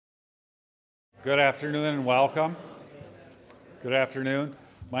Good afternoon and welcome. Good afternoon.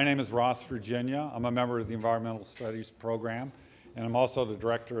 My name is Ross Virginia. I'm a member of the Environmental Studies program, and I'm also the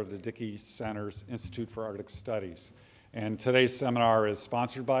director of the Dickey Center's Institute for Arctic Studies. And today's seminar is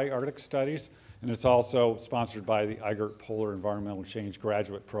sponsored by Arctic Studies, and it's also sponsored by the IGERT Polar Environmental Change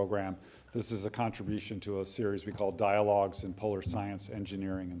Graduate Program. This is a contribution to a series we call Dialogues in Polar Science,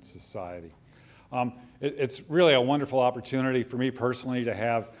 Engineering, and Society. It's really a wonderful opportunity for me personally to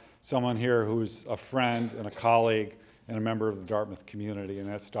have someone here who's a friend and a colleague and a member of the Dartmouth community, and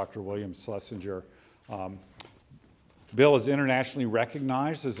that's Dr. William Schlesinger. Bill is internationally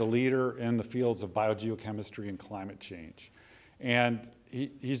recognized as a leader in the fields of biogeochemistry and climate change. And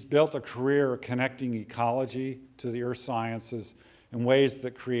he's built a career connecting ecology to the earth sciences in ways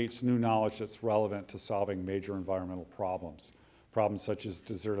that creates new knowledge that's relevant to solving major environmental problems. Problems such as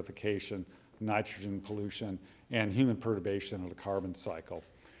desertification, nitrogen pollution, and human perturbation of the carbon cycle.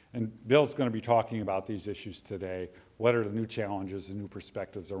 And Bill's going to be talking about these issues today. What are the new challenges and new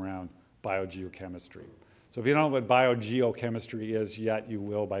perspectives around biogeochemistry? So if you don't know what biogeochemistry is yet, you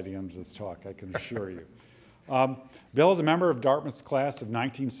will by the end of this talk, I can assure you. Bill is a member of Dartmouth's class of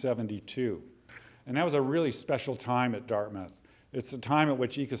 1972. And that was a really special time at Dartmouth. It's a time at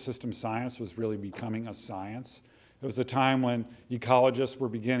which ecosystem science was really becoming a science. It was a time when ecologists were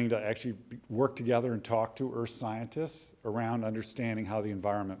beginning to actually work together and talk to earth scientists around understanding how the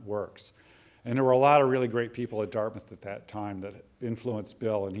environment works. And there were a lot of really great people at Dartmouth at that time that influenced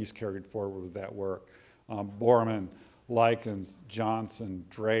Bill, and he's carried forward with that work. Borman, Likens, Johnson,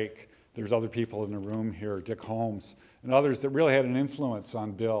 Drake. There's other people in the room here, Dick Holmes, and others that really had an influence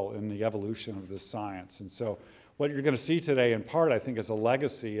on Bill in the evolution of this science. And so what you're going to see today, in part, I think, is a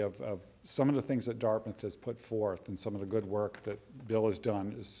legacy of some of the things that Dartmouth has put forth, and some of the good work that Bill has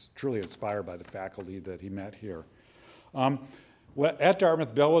done is truly inspired by the faculty that he met here. At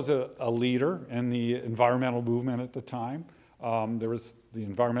Dartmouth, Bill was a leader in the environmental movement at the time. There was the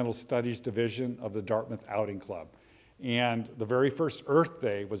Environmental Studies Division of the Dartmouth Outing Club. And the very first Earth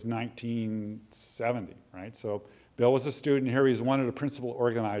Day was 1970, right? So Bill was a student here. He was one of the principal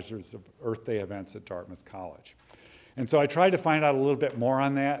organizers of Earth Day events at Dartmouth College. And so I tried to find out a little bit more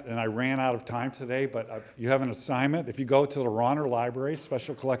on that, and I ran out of time today, but you have an assignment. If you go to the Rauner Library,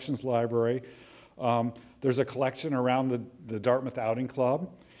 Special Collections Library, there's a collection around the Dartmouth Outing Club.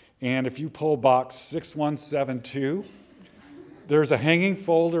 And if you pull box 6172, there's a hanging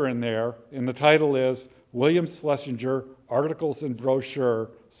folder in there, and the title is William Schlesinger, Articles and Brochure,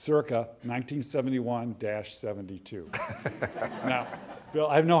 circa 1971-72. Now, Bill,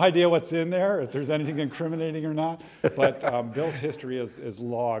 I have no idea what's in there, if there's anything incriminating or not, but Bill's history is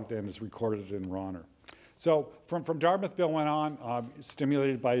logged and is recorded in Rauner. So from Dartmouth, Bill went on,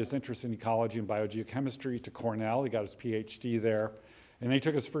 stimulated by his interest in ecology and biogeochemistry, to Cornell. He got his PhD there, and then he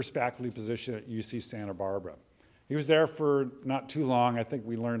took his first faculty position at UC Santa Barbara. He was there for not too long. I think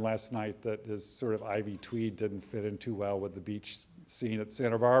we learned last night that his sort of ivy tweed didn't fit in too well with the beach scene at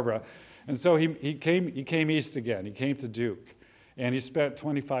Santa Barbara. And so he came east again. He came to Duke. And he spent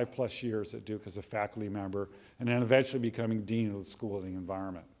 25 plus years at Duke as a faculty member, and then eventually becoming dean of the School of the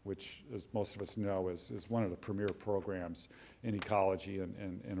Environment, which, as most of us know, is one of the premier programs in ecology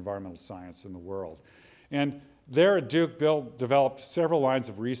and environmental science in the world. And there at Duke, Bill developed several lines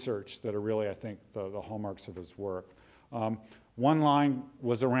of research that are really, I think, the hallmarks of his work. One line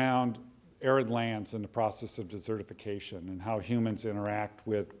was around arid lands and the process of desertification and how humans interact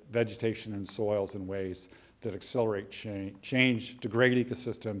with vegetation and soils in ways that accelerate change, degrade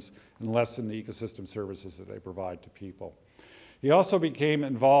ecosystems, and lessen the ecosystem services that they provide to people. He also became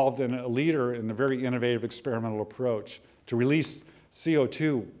involved and a leader in a very innovative experimental approach to release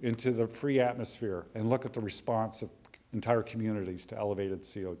CO2 into the free atmosphere and look at the response of entire communities to elevated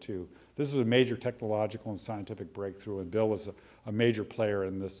CO2. This was a major technological and scientific breakthrough, and Bill was a major player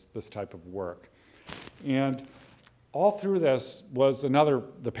in this type of work. And all through this was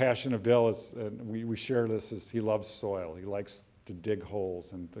the passion of Bill is, and we share this, is he loves soil. He likes to dig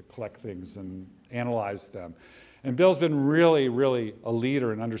holes and to collect things and analyze them. And Bill's been really, really a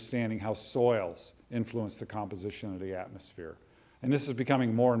leader in understanding how soils influence the composition of the atmosphere. And this is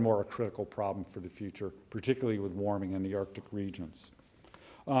becoming more and more a critical problem for the future, particularly with warming in the Arctic regions.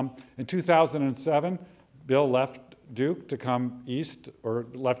 In 2007, Bill left Duke to come east, or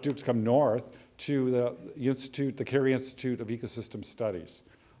left Duke to come north, to the Cary Institute of Ecosystem Studies.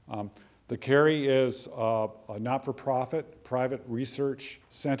 The Cary is a not-for-profit private research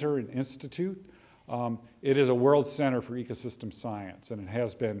center and institute. It is a world center for ecosystem science, and it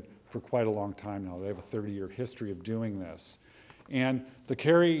has been for quite a long time now. They have a 30-year history of doing this. And the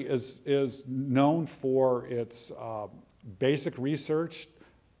Cary is known for its basic research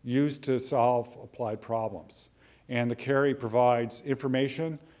used to solve applied problems. And the Cary provides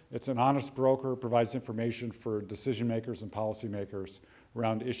information. It's an honest broker, provides information for decision makers and policymakers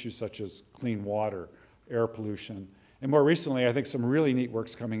around issues such as clean water, air pollution. And more recently, I think some really neat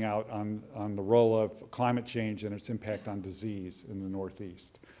work's coming out on the role of climate change and its impact on disease in the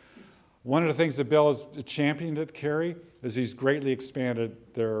Northeast. One of the things that Bill has championed at Cary is he's greatly expanded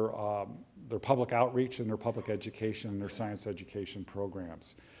their public outreach and their public education and their science education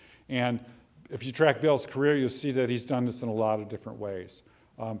programs. And if you track Bill's career, you'll see that he's done this in a lot of different ways.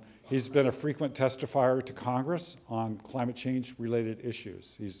 He's been a frequent testifier to Congress on climate change related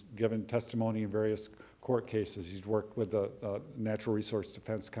issues. He's given testimony in various court cases. He's worked with the Natural Resource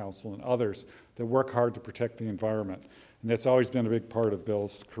Defense Council and others that work hard to protect the environment. And that's always been a big part of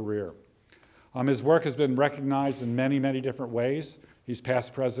Bill's career. His work has been recognized in many, many different ways. He's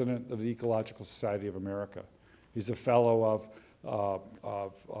past president of the Ecological Society of America. He's a fellow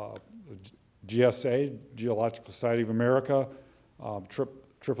of GSA, Geological Society of America,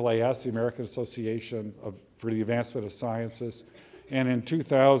 AAAS, the American Association for the Advancement of Sciences. And in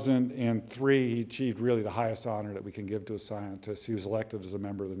 2003, he achieved really the highest honor that we can give to a scientist. He was elected as a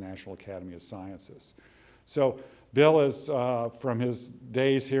member of the National Academy of Sciences. So Bill is, from his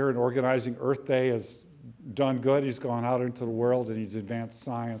days here in organizing Earth Day, has done good. He's gone out into the world and he's advanced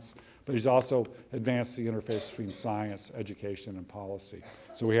science, but he's also advanced the interface between science, education, and policy.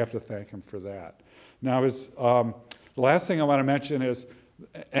 So we have to thank him for that. Now, the last thing I want to mention is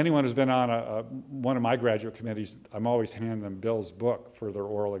anyone who's been on one of my graduate committees, I'm always handing them Bill's book for their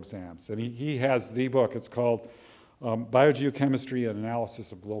oral exams. And he has the book. It's called Biogeochemistry and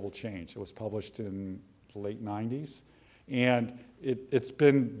Analysis of Global Change. It was published in the late 90s. And it's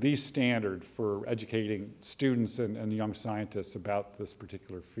been the standard for educating students and young scientists about this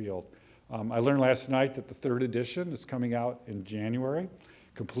particular field. I learned last night that the third edition is coming out in January,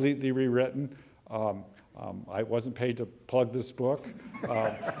 completely rewritten. I wasn't paid to plug this book,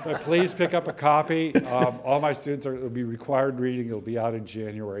 but please pick up a copy. All my students it'll be required reading. It'll be out in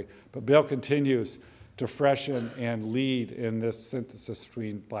January. But Bill continues to freshen and lead in this synthesis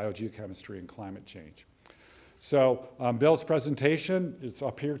between biogeochemistry and climate change. So Bill's presentation is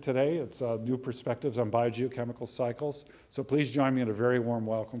up here today. It's New Perspectives on Biogeochemical Cycles. So please join me in a very warm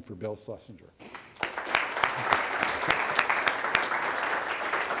welcome for Bill Schlesinger.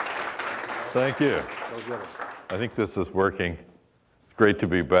 Thank you. I think this is working. It's great to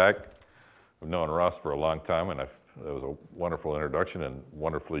be back. I've known Russ for a long time, and that was a wonderful introduction, and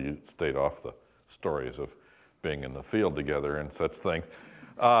wonderfully you stayed off the stories of being in the field together and such things.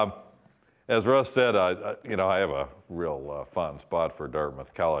 As Russ said, I have a real fond spot for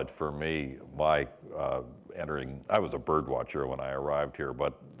Dartmouth College. For me, I was a bird watcher when I arrived here,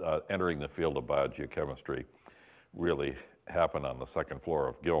 but entering the field of biogeochemistry really happened on the second floor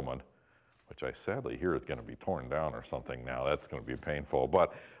of Gilman, which I sadly hear is going to be torn down or something now. That's going to be painful.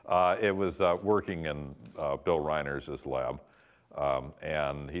 But it was working in Bill Reiners's lab,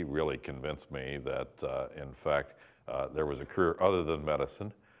 and he really convinced me that, in fact, there was a career other than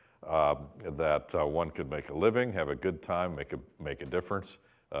medicine, that one could make a living, have a good time, make a difference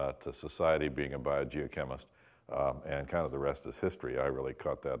to society being a biogeochemist, and kind of the rest is history. I really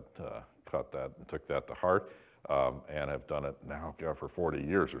caught that and took that to heart. And have done it now for 40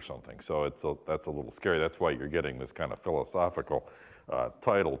 years or something. So that's a little scary. That's why you're getting this kind of philosophical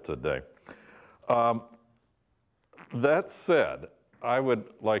title today. That said, I would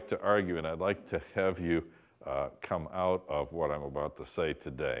like to argue, and I'd like to have you come out of what I'm about to say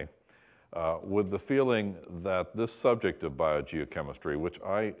today with the feeling that this subject of biogeochemistry, which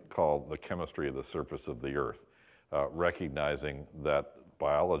I call the chemistry of the surface of the earth, recognizing that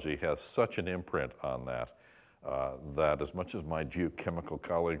biology has such an imprint on that, that as much as my geochemical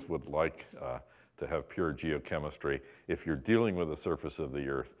colleagues would like to have pure geochemistry, if you're dealing with the surface of the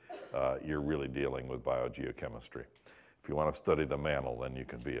earth, you're really dealing with biogeochemistry. If you want to study the mantle, then you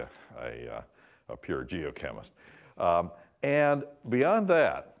can be a pure geochemist. And beyond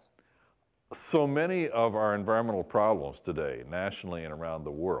that, so many of our environmental problems today, nationally and around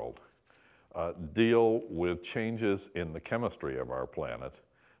the world, deal with changes in the chemistry of our planet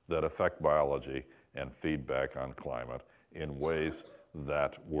that affect biology and feedback on climate in ways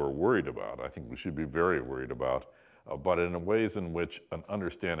that we're worried about. I think we should be very worried about, but in ways in which an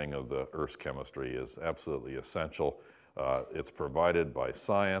understanding of the Earth's chemistry is absolutely essential. It's provided by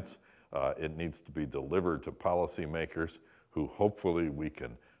science. It needs to be delivered to policymakers who hopefully we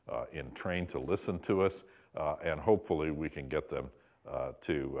can train to listen to us, and hopefully we can get them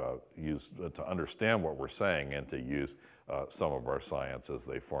to understand what we're saying and to use some of our science as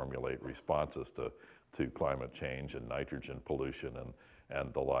they formulate responses to climate change and nitrogen pollution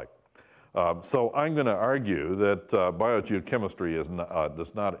and the like. So I'm going to argue that biogeochemistry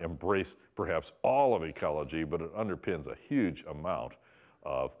does not embrace perhaps all of ecology, but it underpins a huge amount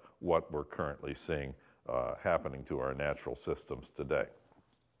of what we're currently seeing happening to our natural systems today.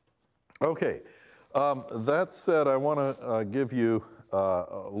 Okay, that said, I want to give you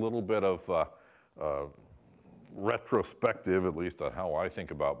a little bit of retrospective, at least on how I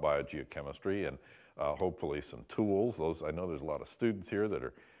think about biogeochemistry, and hopefully some tools. I know there's a lot of students here that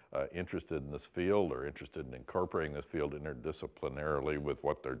are interested in this field or interested in incorporating this field interdisciplinarily with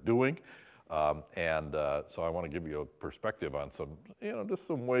what they're doing. So I want to give you a perspective on some, just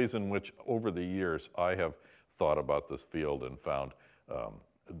some ways in which over the years I have thought about this field and found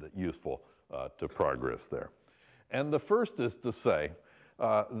useful to progress there. And the first is to say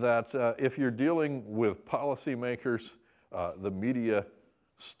that if you're dealing with policymakers, the media,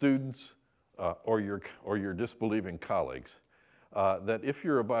 students, or your disbelieving colleagues, that if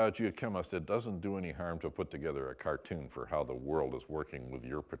you're a biogeochemist, it doesn't do any harm to put together a cartoon for how the world is working with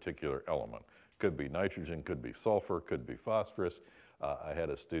your particular element. Could be nitrogen, could be sulfur, could be phosphorus. I had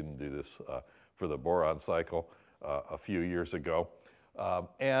a student do this for the boron cycle a few years ago.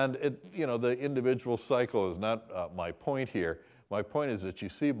 And the individual cycle is not my point here. My point is that you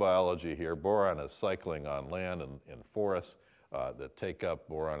see biology here. Boron is cycling on land and in forests that take up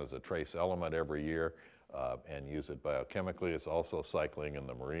boron as a trace element every year. And use it biochemically. It's also cycling in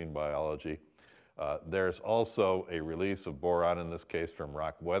the marine biology. There's also a release of boron, in this case from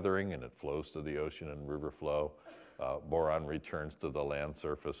rock weathering, and it flows to the ocean and river flow. Boron returns to the land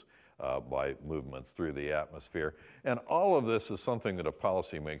surface by movements through the atmosphere. And all of this is something that a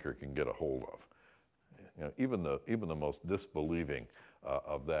policymaker can get a hold of. Even the most disbelieving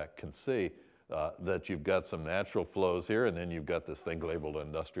of that can see that you've got some natural flows here, and then you've got this thing labeled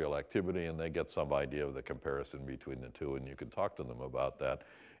industrial activity, and they get some idea of the comparison between the two, and you can talk to them about that,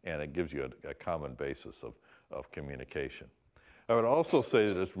 and it gives you a common basis of communication. I would also say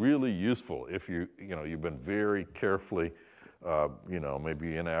that it's really useful if you've been very carefully,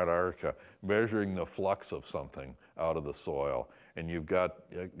 maybe in Antarctica, measuring the flux of something out of the soil, and you've got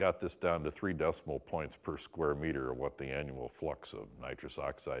this down to 3 decimal points per square meter of what the annual flux of nitrous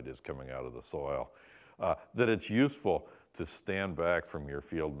oxide is coming out of the soil, that it's useful to stand back from your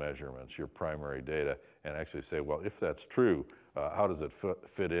field measurements, your primary data, and actually say, well, if that's true, how does it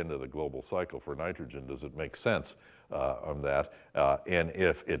fit into the global cycle for nitrogen? Does it make sense on that? And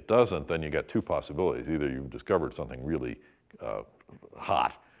if it doesn't, then you got 2 possibilities. Either you've discovered something really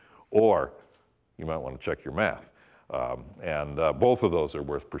hot, or you might want to check your math. Both of those are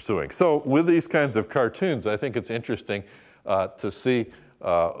worth pursuing. So with these kinds of cartoons, I think it's interesting to see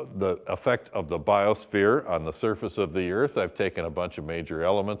the effect of the biosphere on the surface of the Earth. I've taken a bunch of major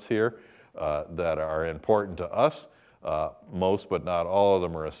elements here that are important to us. Most, but not all of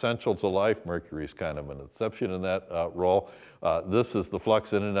them, are essential to life. Mercury is kind of an exception in that role. This is the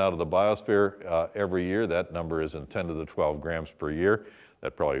flux in and out of the biosphere every year. That number is in 10 to the 12 grams per year.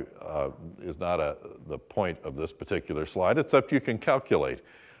 That probably is not the point of this particular slide, except you can calculate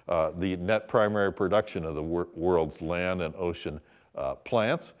the net primary production of the world's land and ocean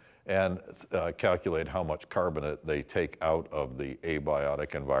plants, and calculate how much carbon they take out of the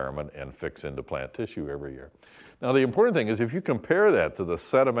abiotic environment and fix into plant tissue every year. Now, the important thing is if you compare that to the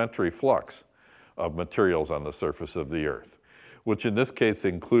sedimentary flux of materials on the surface of the Earth, which in this case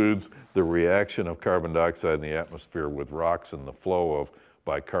includes the reaction of carbon dioxide in the atmosphere with rocks and the flow of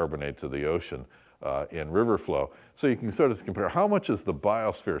bicarbonate to the ocean in river flow. So you can sort of compare how much is the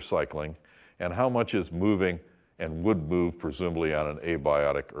biosphere cycling and how much is moving and would move presumably on an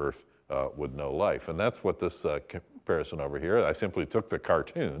abiotic Earth with no life. And that's what this comparison over here, I simply took the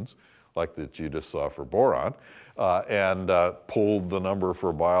cartoons like that you just saw for boron, and pulled the number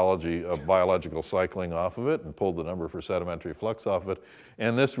for biological cycling off of it, and pulled the number for sedimentary flux off of it.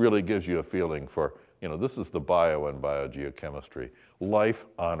 And this really gives you a feeling for, this is the bio and biogeochemistry. Life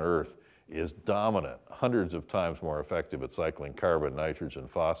on Earth is dominant, hundreds of times more effective at cycling carbon, nitrogen,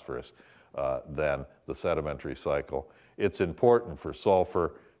 phosphorus than the sedimentary cycle. It's important for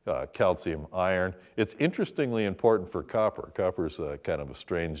sulfur, calcium, iron. It's interestingly important for copper. Copper is kind of a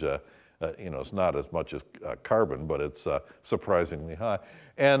strange, it's not as much as carbon, but it's surprisingly high.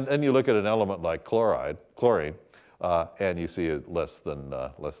 And then you look at an element like chlorine, and you see less than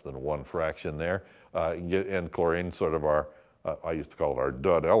 1 fraction there. And chlorine sort of I used to call it our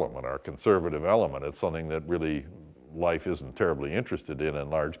dud element, our conservative element. It's something that really life isn't terribly interested in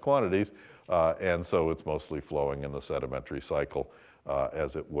large quantities, and so it's mostly flowing in the sedimentary cycle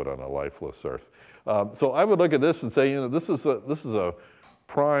as it would on a lifeless Earth. So I would look at this and say, this is a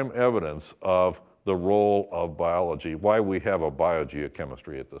prime evidence of the role of biology, why we have a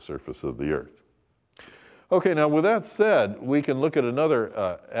biogeochemistry at the surface of the Earth. Okay, now with that said, we can look at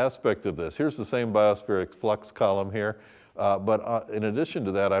another aspect of this. Here's the same biospheric flux column here, but in addition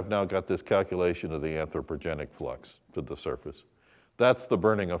to that, I've now got this calculation of the anthropogenic flux to the surface. That's the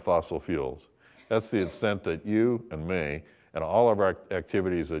burning of fossil fuels. That's the extent that you and me and all of our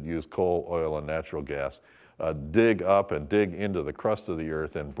activities that use coal, oil, and natural gas dig up and dig into the crust of the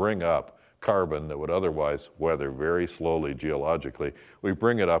Earth and bring up carbon that would otherwise weather very slowly geologically. We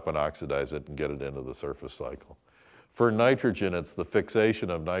bring it up and oxidize it and get it into the surface cycle. For nitrogen, it's the fixation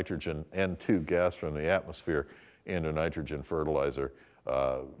of nitrogen N2 gas from the atmosphere into nitrogen fertilizer,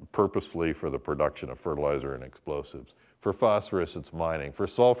 purposefully for the production of fertilizer and explosives. For phosphorus, it's mining. For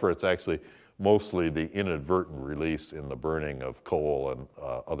sulfur, it's actually mostly the inadvertent release in the burning of coal and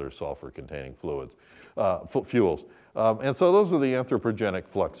other sulfur-containing fluids, fuels. And so those are the anthropogenic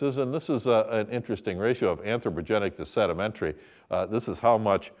fluxes, and this is an interesting ratio of anthropogenic to sedimentary. This is how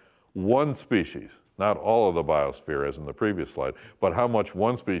much one species, not all of the biosphere as in the previous slide, but how much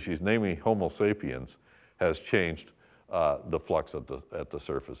one species, namely Homo sapiens, has changed the flux at the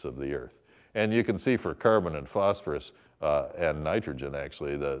surface of the Earth. And you can see for carbon and phosphorus and nitrogen,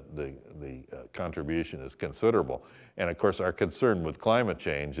 actually, the contribution is considerable. And of course, our concern with climate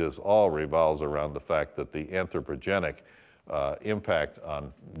change all revolves around the fact that the anthropogenic impact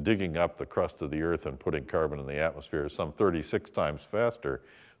on digging up the crust of the Earth and putting carbon in the atmosphere is some 36 times faster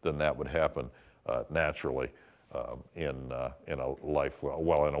than that would happen naturally in a life,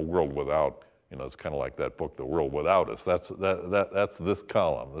 well, in a world without, it's kind of like that book, The World Without Us. That's this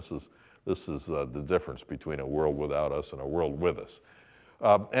column. This is the difference between a world without us and a world with us.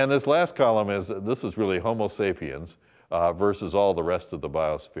 And this last column this is really Homo sapiens versus all the rest of the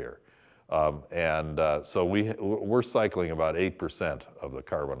biosphere. So we're cycling about 8% of the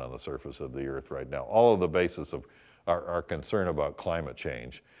carbon on the surface of the Earth right now. All of the basis of our concern about climate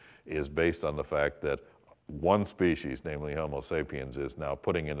change is based on the fact that one species, namely Homo sapiens, is now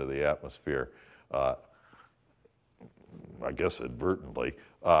putting into the atmosphere, I guess inadvertently,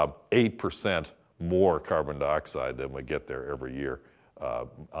 8% more carbon dioxide than we get there every year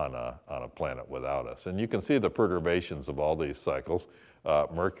on a planet without us. And you can see the perturbations of all these cycles.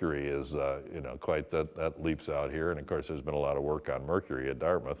 Mercury is, quite that leaps out here. And of course, there's been a lot of work on Mercury at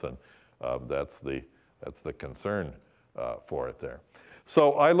Dartmouth, and that's the concern for it there.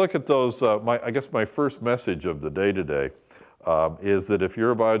 So I look at those, I guess my first message of the day today is that if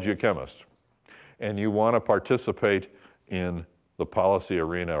you're a biogeochemist and you want to participate in the policy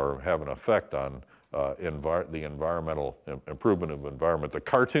arena or have an effect on the environmental improvement of the environment, the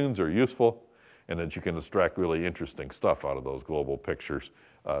cartoons are useful, and that you can extract really interesting stuff out of those global pictures,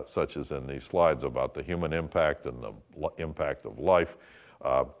 such as in these slides about the human impact and the impact of life,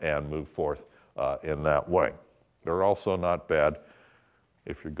 and move forth in that way. They're also not bad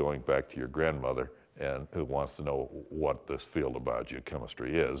if you're going back to your grandmother and who wants to know what this field of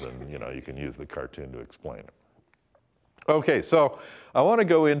biogeochemistry is, and you can use the cartoon to explain it. Okay, so I want to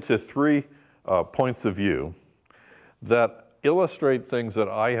go into three points of view that illustrate things that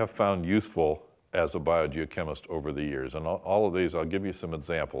I have found useful as a biogeochemist over the years. And all of these, I'll give you some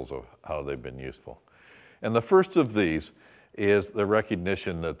examples of how they've been useful. And the first of these is the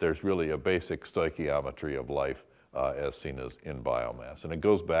recognition that there's really a basic stoichiometry of life as seen as in biomass. And it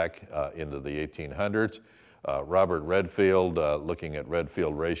goes back into the 1800s. Robert Redfield, looking at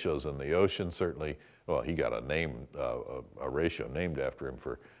Redfield ratios in the ocean, certainly, well, he got a ratio named after him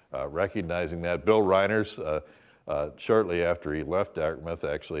for recognizing that. Bill Reiners, shortly after he left Dartmouth,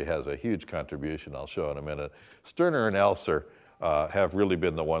 actually has a huge contribution I'll show in a minute. Sterner and Elser have really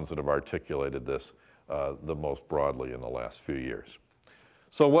been the ones that have articulated this the most broadly in the last few years.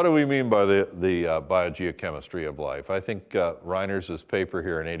 So what do we mean by the biogeochemistry of life? I think Reiners' paper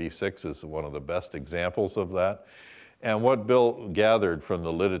here in '86 is one of the best examples of that. And what Bill gathered from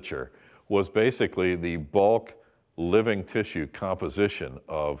the literature was basically the bulk living tissue composition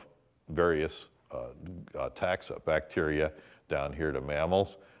of various taxa, bacteria down here to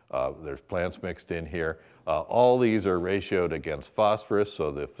mammals. There's plants mixed in here. All these are ratioed against phosphorus, so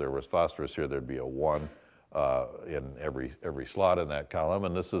that if there was phosphorus here, there'd be a 1 in every slot in that column.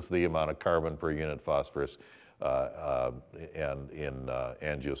 And this is the amount of carbon per unit phosphorus. And in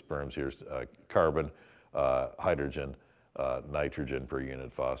angiosperms, here's carbon, hydrogen, nitrogen per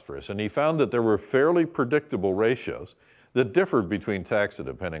unit phosphorus. And he found that there were fairly predictable ratios that differed between taxa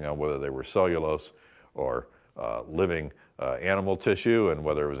depending on whether they were cellulose or living animal tissue, and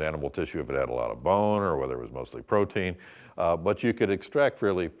whether it was animal tissue if it had a lot of bone or whether it was mostly protein. But you could extract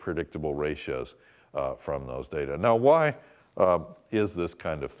fairly predictable ratios from those data. Now, why is this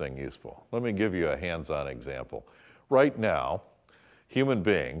kind of thing useful? Let me give you a hands-on example. Right now, human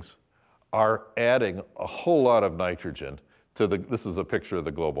beings are adding a whole lot of nitrogen to this is a picture of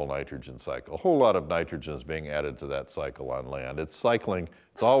the global nitrogen cycle. A whole lot of nitrogen is being added to that cycle on land. It's cycling,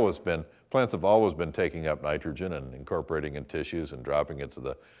 plants have always been taking up nitrogen and incorporating in tissues and dropping it to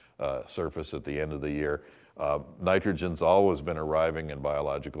the surface at the end of the year. Nitrogen's always been arriving in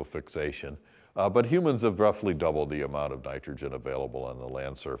biological fixation. But humans have roughly doubled the amount of nitrogen available on the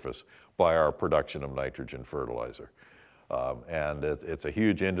land surface by our production of nitrogen fertilizer. And it's a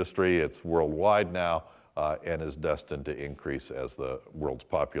huge industry. It's worldwide now and is destined to increase as the world's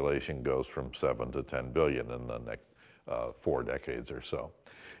population goes from 7 to 10 billion in the next 4 decades or so.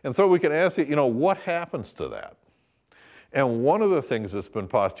 And so we can ask, what happens to that? And one of the things that's been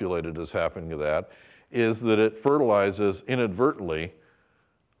postulated as happening to that is that it fertilizes inadvertently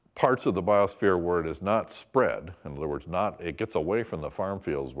parts of the biosphere where it is not spread. In other words, it gets away from the farm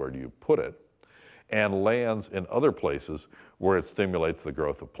fields where you put it and lands in other places where it stimulates the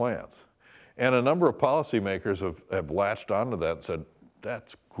growth of plants. And a number of policymakers have latched onto that and said,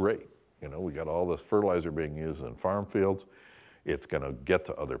 that's great. We got all this fertilizer being used in farm fields. It's going to get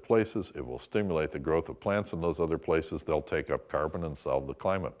to other places. It will stimulate the growth of plants in those other places. They'll take up carbon and solve the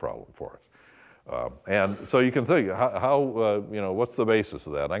climate problem for us. And so you can think, what's the basis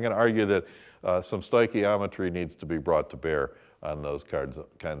of that? I'm going to argue that some stoichiometry needs to be brought to bear on those kinds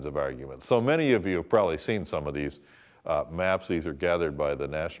of arguments. So many of you have probably seen some of these maps. These are gathered by the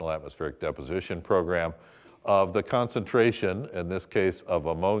National Atmospheric Deposition Program of the concentration, in this case of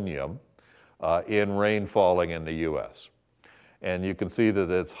ammonium, in rain falling in the US. And you can see that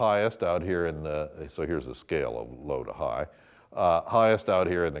it's highest out here so here's a scale of low to high. Highest out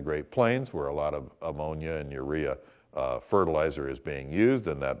here in the Great Plains, where a lot of ammonia and urea fertilizer is being used,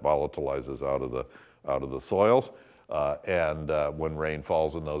 and that volatilizes out of the soils. And when rain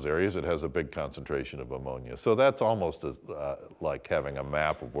falls in those areas, it has a big concentration of ammonia. So that's almost like having a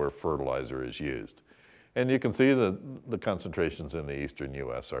map of where fertilizer is used. And you can see that the concentrations in the eastern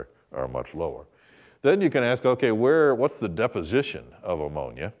US are much lower. Then you can ask, okay, what's the deposition of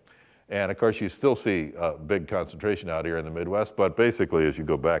ammonia? And of course, you still see a big concentration out here in the Midwest, but basically as you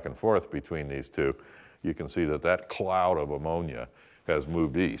go back and forth between these two, you can see that cloud of ammonia has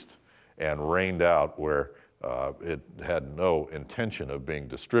moved east and rained out where it had no intention of being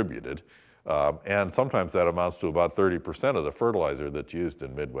distributed. And sometimes that amounts to about 30% of the fertilizer that's used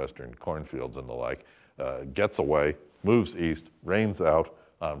in Midwestern cornfields and the like, gets away, moves east, rains out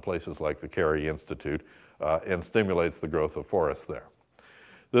on places like the Cary Institute, and stimulates the growth of forests there.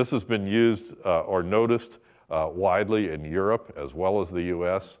 This has been used or noticed widely in Europe as well as the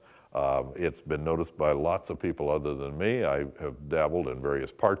US. It's been noticed by lots of people other than me. I have dabbled in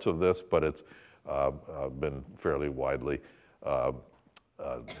various parts of this, but it's been fairly widely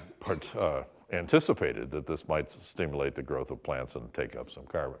anticipated that this might stimulate the growth of plants and take up some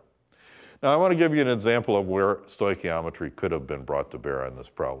carbon. Now, I want to give you an example of where stoichiometry could have been brought to bear on this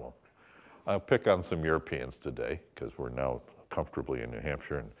problem. I'll pick on some Europeans today, because we're now comfortably in New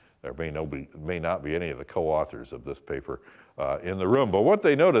Hampshire, and there may not be any of the co-authors of this paper in the room. But what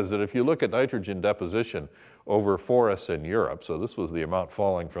they noticed is that if you look at nitrogen deposition over forests in Europe, so this was the amount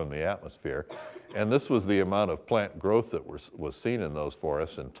falling from the atmosphere, and this was the amount of plant growth that was seen in those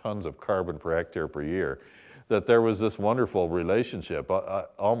forests in tons of carbon per hectare per year, that there was this wonderful relationship,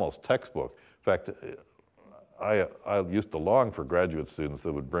 almost textbook. In fact, I used to long for graduate students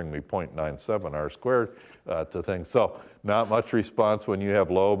that would bring me 0.97 R-squared to things. So not much response when you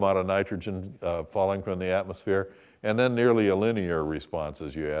have low amount of nitrogen falling from the atmosphere, and then nearly a linear response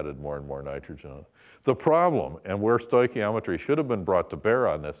as you added more and more nitrogen. The problem, and where stoichiometry should have been brought to bear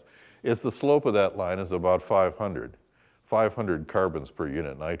on this, is the slope of that line is about 500 carbons per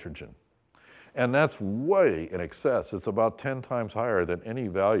unit nitrogen. And that's way in excess. It's about 10 times higher than any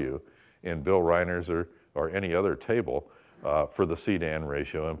value in Bill Reiner's or any other table for the C-to-N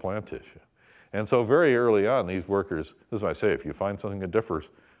ratio in plant tissue. And so very early on, these workers, this is what I say, if you find something that differs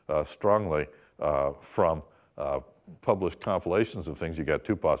strongly from published compilations of things, you got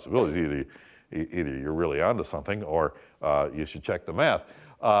two possibilities. Either you're really onto something or you should check the math.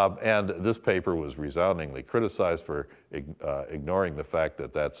 And this paper was resoundingly criticized for ignoring the fact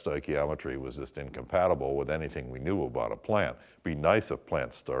that stoichiometry was just incompatible with anything we knew about a plant. It'd be nice if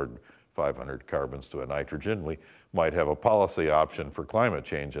plants stored 500 carbons to a nitrogen. We might have a policy option for climate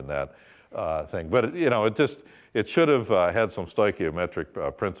change in that thing. But it should have had some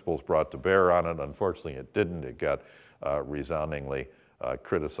stoichiometric principles brought to bear on it. Unfortunately, it didn't. It got resoundingly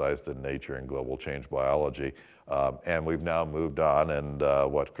criticized in Nature and Global Change Biology. And we've now moved on, and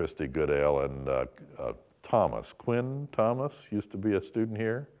what Christy Goodale and Thomas. Quinn Thomas used to be a student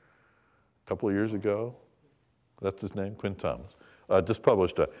here a couple of years ago. That's his name, Quinn Thomas. Just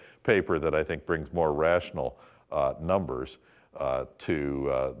published a paper that I think brings more rational numbers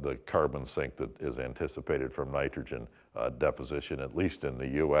to the carbon sink that is anticipated from nitrogen deposition, at least in the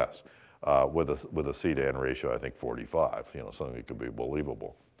US, with a C to N ratio, I think 45, you know, something that could be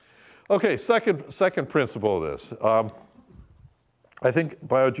believable. Okay, second principle of this. I think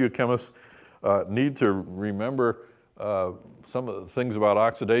biogeochemists need to remember some of the things about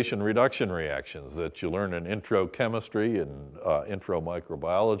oxidation reduction reactions that you learn in intro chemistry and intro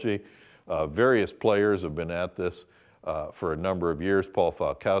microbiology. Various players have been at this for a number of years. Paul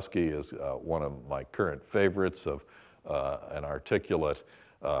Falkowski is one of my current favorites of an articulate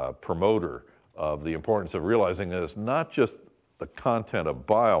promoter of the importance of realizing that it's not just the content of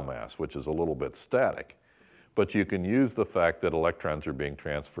biomass, which is a little bit static, but you can use the fact that electrons are being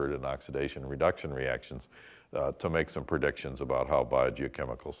transferred in oxidation reduction reactions to make some predictions about how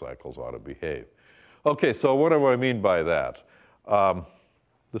biogeochemical cycles ought to behave. Okay, so what do I mean by that?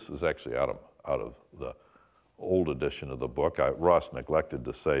 This is actually out of the old edition of the book. Ross neglected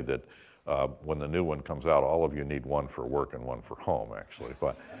to say that when the new one comes out, all of you need one for work and one for home, actually.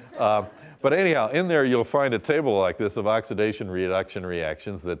 But anyhow, in there you'll find a table like this of oxidation reduction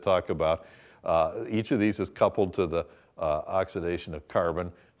reactions that talk about each of these is coupled to the oxidation of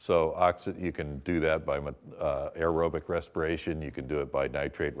carbon. So you can do that by aerobic respiration. You can do it by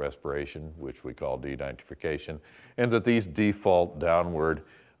nitrate respiration, which we call denitrification, and that these default downward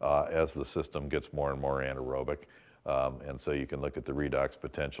as the system gets more and more anaerobic. And so you can look at the redox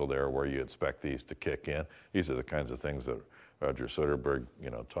potential there where you expect these to kick in. These are the kinds of things that Roger Soderberg, you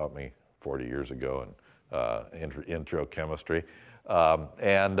know, taught me 40 years ago in intro chemistry.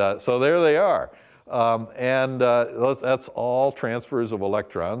 So there they are. That's all transfers of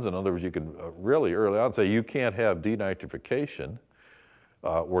electrons. In other words, you can really early on say you can't have denitrification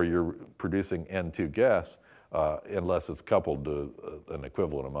where you're producing N2 gas unless it's coupled to an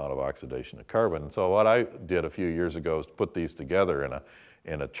equivalent amount of oxidation of carbon. So what I did a few years ago is put these together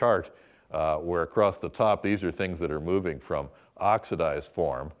in a chart where across the top, these are things that are moving from oxidized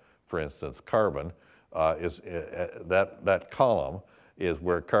form, for instance, carbon, that column is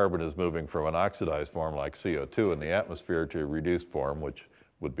where carbon is moving from an oxidized form like CO2 in the atmosphere to a reduced form, which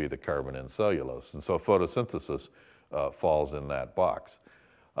would be the carbon in cellulose. And so photosynthesis falls in that box.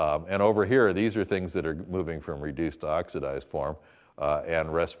 And over here, these are things that are moving from reduced to oxidized form,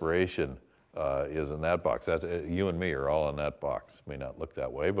 and respiration is in that box. You and me are all in that box. May not look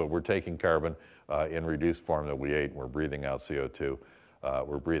that way, but we're taking carbon in reduced form that we ate, and we're breathing out CO2.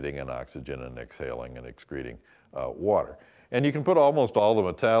 We're breathing in oxygen and exhaling and excreting water. And you can put almost all the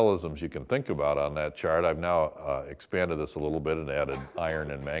metallisms you can think about on that chart. I've now expanded this a little bit and added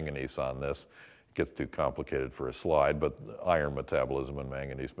iron and manganese on this. It gets too complicated for a slide, but iron metabolism and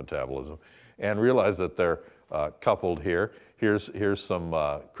manganese metabolism. And realize that they're coupled here. Here's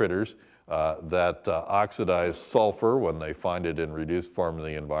some critters that oxidize sulfur when they find it in reduced form in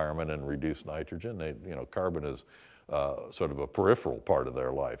the environment and reduce nitrogen. Carbon is sort of a peripheral part of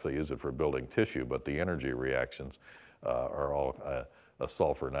their life. They use it for building tissue, but the energy reactions are all a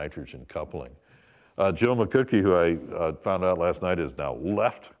sulfur-nitrogen coupling. Jill McCookie, who I found out last night has now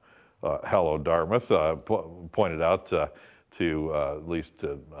left Hello Dartmouth, pointed out to at least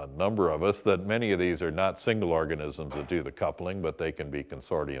a number of us that many of these are not single organisms that do the coupling, but they can be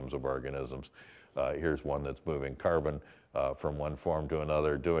consortiums of organisms. Here's one that's moving carbon from one form to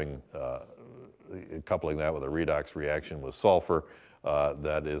another, coupling that with a redox reaction with sulfur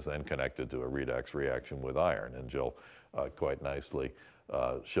that is then connected to a redox reaction with iron. And Jill quite nicely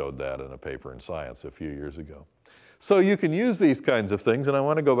showed that in a paper in Science a few years ago. So you can use these kinds of things, and I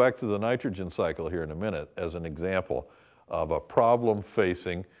want to go back to the nitrogen cycle here in a minute as an example of a problem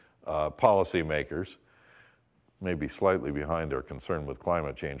facing policymakers, maybe slightly behind their concern with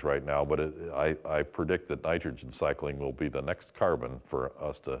climate change right now, but I predict that nitrogen cycling will be the next carbon for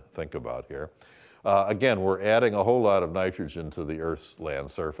us to think about here. Again, we're adding a whole lot of nitrogen to the Earth's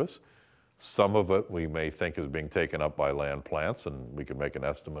land surface. Some of it we may think is being taken up by land plants, and we can make an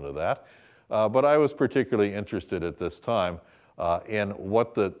estimate of that. But I was particularly interested at this time in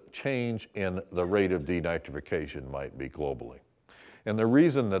what the change in the rate of denitrification might be globally. And the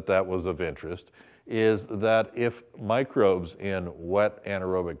reason that that was of interest is that if microbes in wet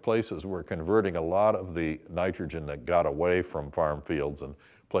anaerobic places were converting a lot of the nitrogen that got away from farm fields and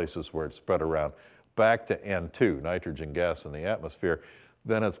places where it spread around back to N2, nitrogen gas in the atmosphere,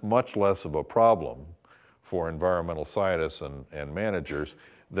 then it's much less of a problem for environmental scientists and managers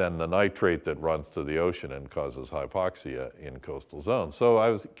than the nitrate that runs to the ocean and causes hypoxia in coastal zones. So I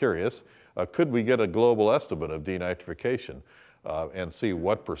was curious, could we get a global estimate of denitrification and see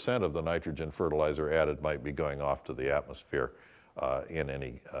what % of the nitrogen fertilizer added might be going off to the atmosphere in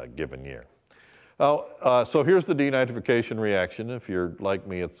any given year? So here's the denitrification reaction. If you're like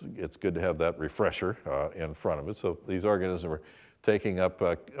me, it's good to have that refresher in front of it. So these organisms are taking up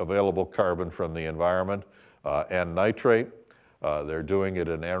available carbon from the environment and nitrate. They're doing it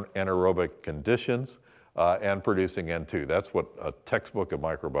in anaerobic conditions and producing N2. That's what a textbook of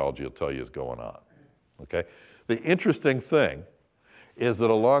microbiology will tell you is going on. Okay? The interesting thing is that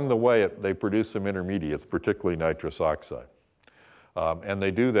along the way they produce some intermediates, particularly nitrous oxide. And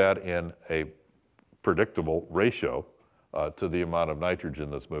they do that in a predictable ratio to the amount of nitrogen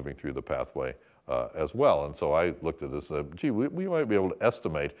that's moving through the pathway as well. And so I looked at this and said, gee, we might be able to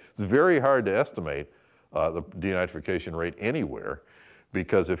estimate. It's very hard to estimate the denitrification rate anywhere,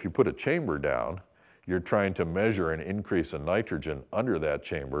 because if you put a chamber down, you're trying to measure an increase in nitrogen under that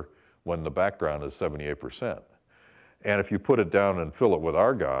chamber when the background is 78%. And if you put it down and fill it with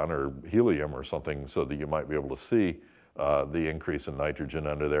argon or helium or something so that you might be able to see the increase in nitrogen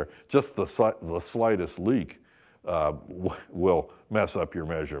under there, just the slightest leak will mess up your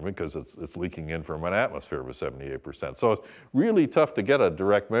measurement because it's leaking in from an atmosphere with 78%. So it's really tough to get a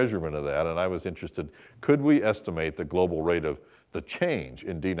direct measurement of that, and I was interested, could we estimate the global rate of the change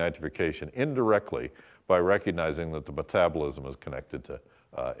in denitrification indirectly by recognizing that the metabolism is connected to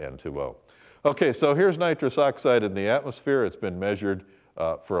N2O? Okay, so here's nitrous oxide in the atmosphere. It's been measured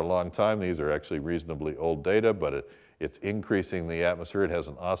for a long time. These are actually reasonably old data, but it's increasing the atmosphere. It has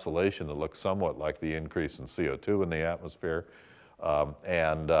an oscillation that looks somewhat like the increase in CO2 in the atmosphere.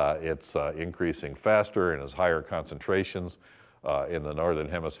 It's increasing faster and has higher concentrations in the northern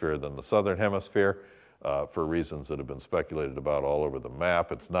hemisphere than the southern hemisphere for reasons that have been speculated about all over the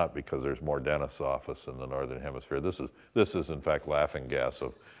map. It's not because there's more Denisophosis in the northern hemisphere. This is in fact laughing gas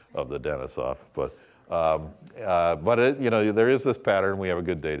of the Denisoph. But you know, there is this pattern. We have a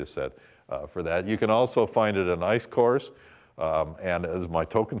good data set for that. You can also find it in ice cores. And as my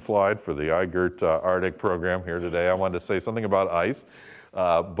token slide for the IGERT Arctic program here today, I wanted to say something about ice.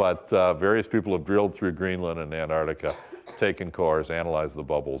 Various people have drilled through Greenland and Antarctica, taken cores, analyzed the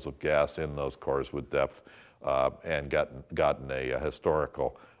bubbles of gas in those cores with depth, and gotten a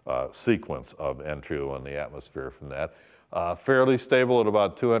historical sequence of N2O in the atmosphere from that. Fairly stable at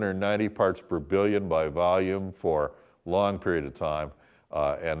about 290 parts per billion by volume for a long period of time.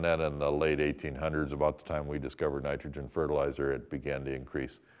 And then in the late 1800s, about the time we discovered nitrogen fertilizer, it began to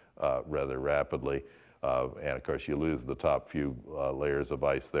increase rather rapidly. And of course, you lose the top few layers of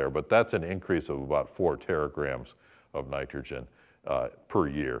ice there. But that's an increase of about 4 teragrams of nitrogen per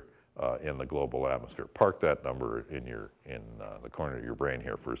year in the global atmosphere. Park that number in the corner of your brain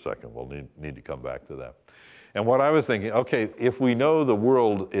here for a second. We'll need to come back to that. And what I was thinking, okay, if we know the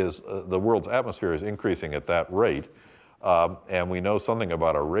world's atmosphere is increasing at that rate, and we know something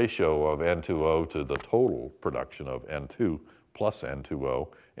about a ratio of N2O to the total production of N2 plus N2O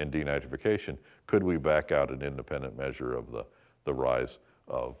in denitrification, could we back out an independent measure of the rise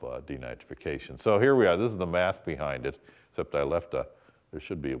of denitrification? So here we are. This is the math behind it, except I left there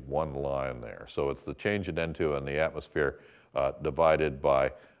should be one line there. So it's the change in N2O in the atmosphere divided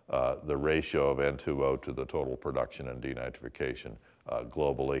by the ratio of N2O to the total production and denitrification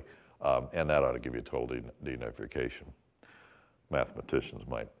globally. And that ought to give you total denitrification. Mathematicians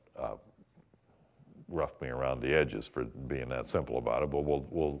might rough me around the edges for being that simple about it, but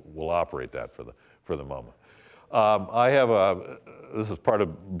we'll operate that for the moment. This is part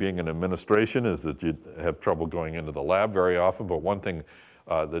of being in administration, is that you have trouble going into the lab very often, but one thing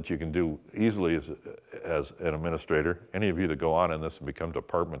that you can do easily as an administrator, any of you that go on in this and become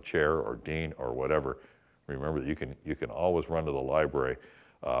department chair or dean or whatever, remember that you can always run to the library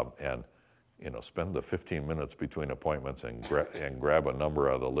and spend the 15 minutes between appointments and grab a number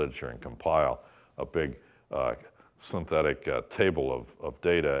out of the literature and compile a big synthetic table of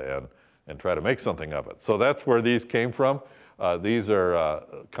data and try to make something of it. So that's where these came from. These are,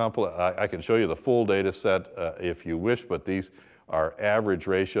 I can show you the full data set if you wish, but these are average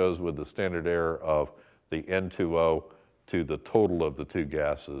ratios with the standard error of the N2O to the total of the two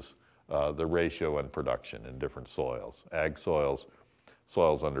gases, the ratio and production in different soils, ag soils,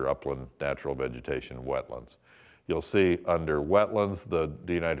 soils under upland natural vegetation, wetlands. You'll see under wetlands, the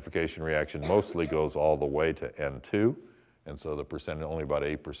denitrification reaction mostly goes all the way to N2, and so the percent, only about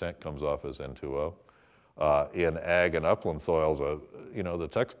 8% comes off as N2O. In ag and upland soils, the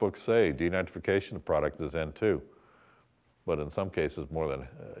textbooks say denitrification product is N2, but in some cases more than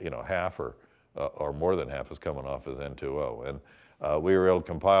half or more than half is coming off as N2O. And We were able to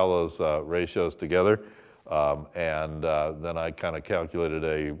compile those ratios together, and then I kind of calculated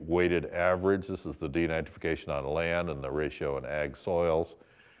a weighted average. This is the denitrification on land and the ratio in ag soils,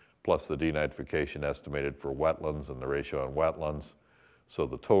 plus the denitrification estimated for wetlands and the ratio on wetlands. So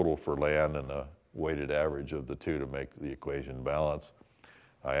the total for land and the weighted average of the two to make the equation balance.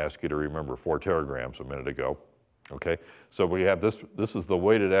 I asked you to remember 4 teragrams a minute ago. Okay, so we have this is the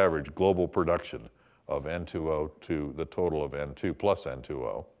weighted average global production of N2O to the total of N2 plus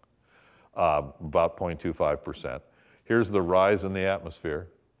N2O, about 0.25%. Here's the rise in the atmosphere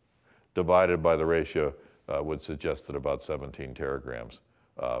divided by the ratio would suggest that about 17 teragrams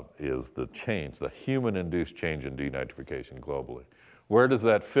is the change, the human-induced change in denitrification globally. Where does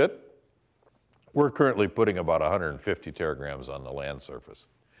that fit? We're currently putting about 150 teragrams on the land surface.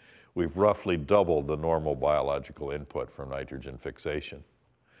 We've roughly doubled the normal biological input from nitrogen fixation.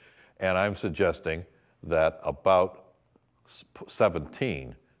 And I'm suggesting that about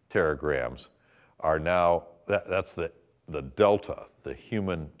 17 teragrams are now, that's the delta, the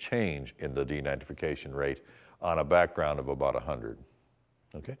human change in the denitrification rate on a background of about 100.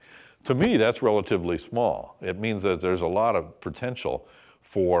 Okay? To me, that's relatively small. It means that there's a lot of potential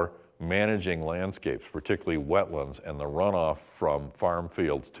for managing landscapes, particularly wetlands, and the runoff from farm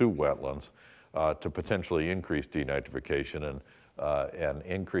fields to wetlands to potentially increase denitrification and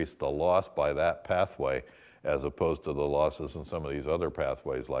increase the loss by that pathway as opposed to the losses in some of these other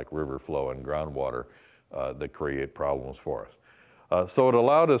pathways like river flow and groundwater that create problems for us. So it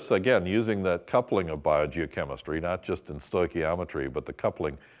allowed us, again, using that coupling of biogeochemistry, not just in stoichiometry, but the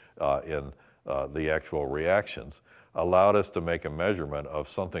coupling in the actual reactions, allowed us to make a measurement of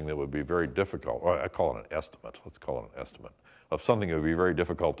something that would be very difficult, or I call it an estimate, let's call it an estimate, of something that would be very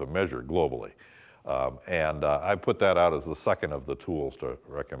difficult to measure globally. I put that out as the second of the tools to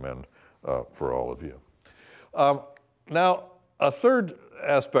recommend for all of you. Now, a third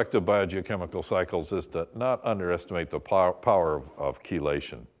aspect of biogeochemical cycles is to not underestimate the power of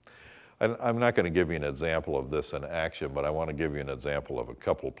chelation. And I'm not going to give you an example of this in action, but I want to give you an example of a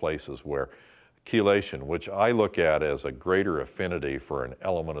couple of places where chelation, which I look at as a greater affinity for an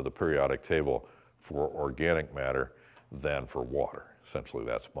element of the periodic table for organic matter than for water. Essentially,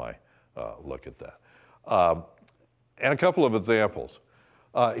 that's my look at that. And a couple of examples.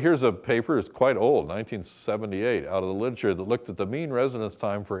 Here's a paper, it's quite old, 1978, out of the literature that looked at the mean residence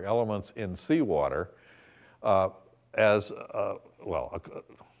time for elements in seawater as,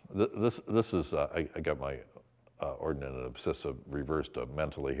 this is, I got my ordinate and abscissa reversed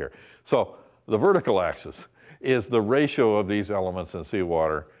mentally here. So the vertical axis is the ratio of these elements in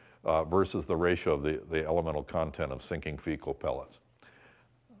seawater versus the ratio of the elemental content of sinking fecal pellets.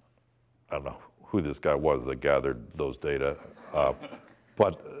 I don't know who this guy was that gathered those data,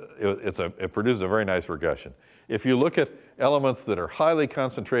 but it produces a very nice regression. If you look at elements that are highly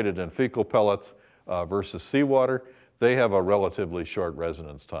concentrated in fecal pellets versus seawater, they have a relatively short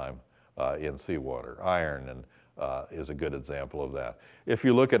residence time in seawater. Iron is a good example of that. If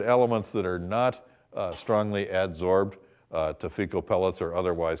you look at elements that are not strongly adsorbed to fecal pellets or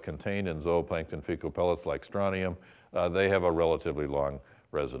otherwise contained in zooplankton fecal pellets like strontium, they have a relatively long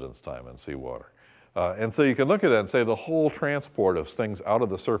residence time in seawater. And so you can look at that and say the whole transport of things out of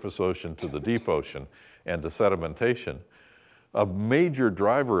the surface ocean to the deep ocean and to sedimentation, a major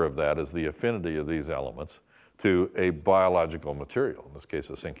driver of that is the affinity of these elements to a biological material, in this case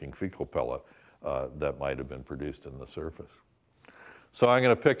a sinking fecal pellet that might have been produced in the surface. So I'm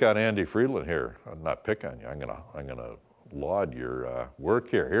going to pick on Andy Friedland here. Not pick on you, I'm going to laud your work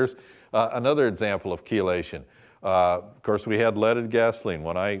here. Here's another example of chelation. Of course, we had leaded gasoline.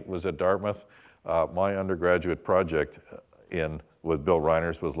 When I was at Dartmouth, my undergraduate project with Bill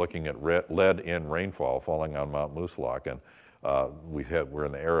Reiners was looking at lead in rainfall falling on Mount Moosilauke, and we're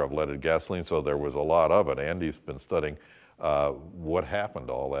in the era of leaded gasoline, so there was a lot of it. Andy's been studying what happened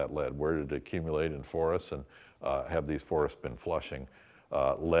to all that lead. Where did it accumulate in forests, and have these forests been flushing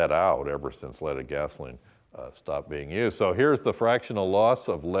lead out ever since leaded gasoline stopped being used? So here's the fractional loss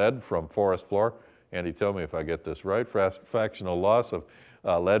of lead from forest floor. Andy, tell me if I get this right. Fractional loss of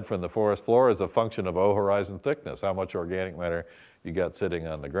lead from the forest floor is a function of O-horizon thickness, how much organic matter you got sitting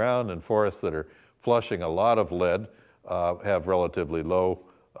on the ground. And forests that are flushing a lot of lead have relatively low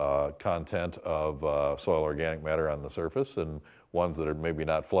content of soil organic matter on the surface, and ones that are maybe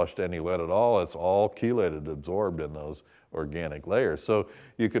not flushed any lead at all, it's all chelated, absorbed in those organic layers. So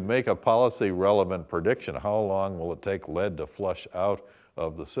you could make a policy relevant prediction. How long will it take lead to flush out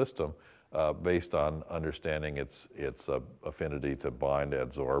of the system based on understanding its affinity to bind,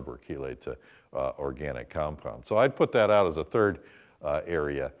 adsorb, or chelate to organic compounds. So I'd put that out as a third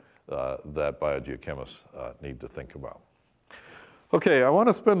area that biogeochemists need to think about. Okay, I want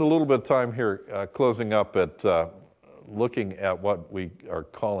to spend a little bit of time here closing up at looking at what we are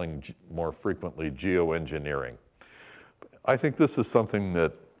calling more frequently geoengineering. I think this is something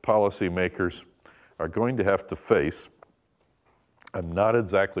that policymakers are going to have to face. I'm not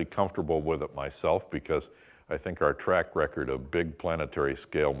exactly comfortable with it myself because I think our track record of big planetary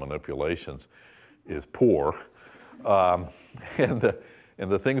scale manipulations is poor. And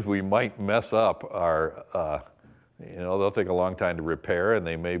the things we might mess up are, they'll take a long time to repair, and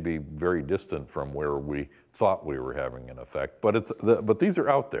they may be very distant from where we thought we were having an effect. But these are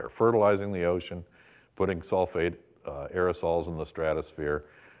out there: fertilizing the ocean, putting sulfate aerosols in the stratosphere,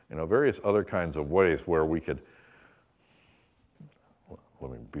 various other kinds of ways where we could,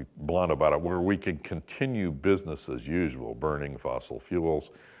 let me be blunt about it, where we could continue business as usual, burning fossil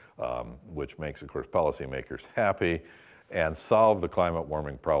fuels, which makes, of course, policymakers happy, and solve the climate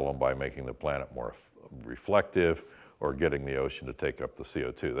warming problem by making the planet more reflective or getting the ocean to take up the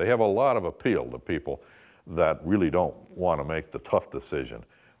CO2. They have a lot of appeal to people that really don't want to make the tough decision,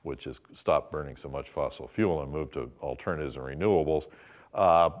 which is stop burning so much fossil fuel and move to alternatives and renewables.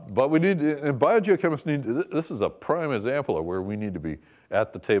 But we need, and biogeochemists need, this is a prime example of where we need to be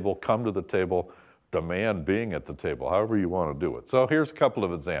at the table, come to the table, demand being at the table, however you want to do it. So here's a couple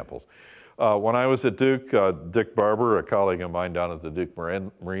of examples. When I was at Duke, Dick Barber, a colleague of mine down at the Duke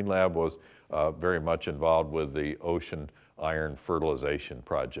Marine Lab, was very much involved with the ocean iron fertilization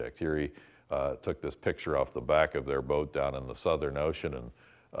project. Here he took this picture off the back of their boat down in the Southern Ocean,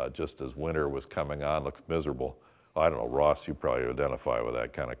 and just as winter was coming on, looks miserable. I don't know, Ross, you probably identify with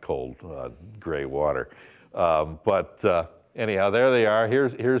that kind of cold, gray water. Anyhow, there they are.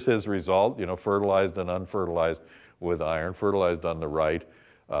 Here's his result, fertilized and unfertilized with iron, fertilized on the right.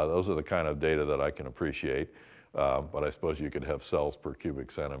 Those are the kind of data that I can appreciate. But I suppose you could have cells per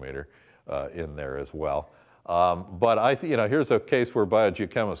cubic centimeter in there as well. Here's a case where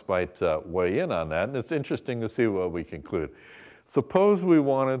biogeochemists might weigh in on that, and it's interesting to see what we conclude. Suppose we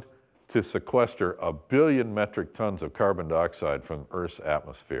wanted to sequester 1 billion metric tons of carbon dioxide from Earth's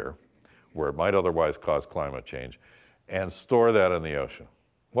atmosphere, where it might otherwise cause climate change, and store that in the ocean.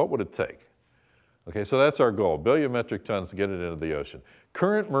 What would it take? Okay, so that's our goal, 1 billion metric tons to get it into the ocean.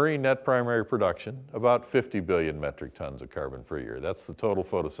 Current marine net primary production, about 50 billion metric tons of carbon per year. That's the total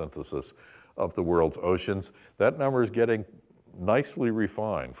photosynthesis of the world's oceans. That number is getting nicely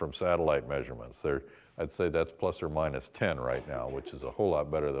refined from satellite measurements. I'd say that's plus or minus 10 right now, which is a whole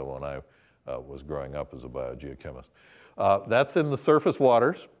lot better than when I was growing up as a biogeochemist. That's in the surface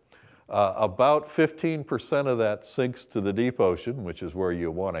waters. About 15% of that sinks to the deep ocean, which is where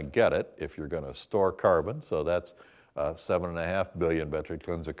you want to get it if you're going to store carbon. So that's 7.5 billion metric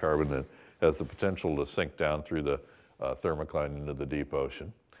tons of carbon that has the potential to sink down through the thermocline into the deep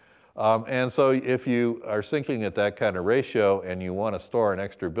ocean. And so if you are sinking at that kind of ratio and you want to store an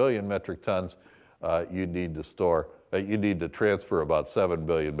extra billion metric tons, you need to transfer about 7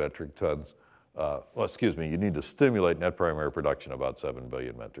 billion metric tons. You need to stimulate net primary production about 7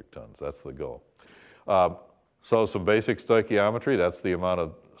 billion metric tons. That's the goal. So some basic stoichiometry, that's the amount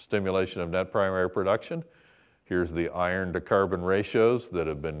of stimulation of net primary production. Here's the iron to carbon ratios that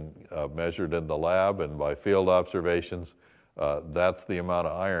have been measured in the lab and by field observations. That's the amount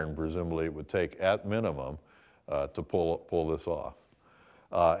of iron presumably it would take at minimum to pull this off.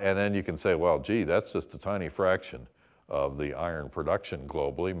 And then you can say, well, gee, that's just a tiny fraction of the iron production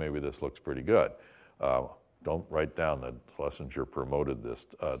globally. Maybe this looks pretty good. Don't write down that Schlesinger promoted this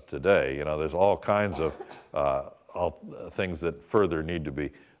today. There's all kinds of things that further need to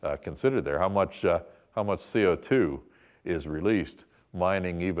be considered there. How much CO2 is released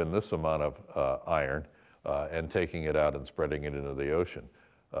mining even this amount of iron and taking it out and spreading it into the ocean?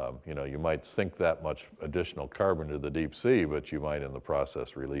 You might sink that much additional carbon to the deep sea, but you might in the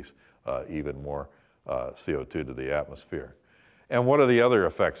process release even more CO2 to the atmosphere. And what are the other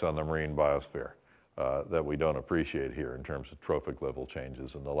effects on the marine biosphere that we don't appreciate here in terms of trophic level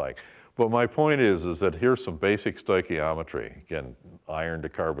changes and the like? But my point is that here's some basic stoichiometry, again, iron to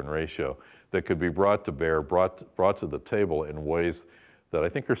carbon ratio, that could be brought to bear, brought to the table in ways that I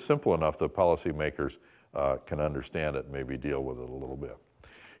think are simple enough that policymakers can understand it and maybe deal with it a little bit.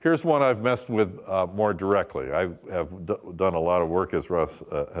 Here's one I've messed with more directly. I have done a lot of work, as Russ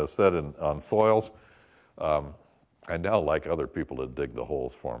has said, on soils. I now like other people to dig the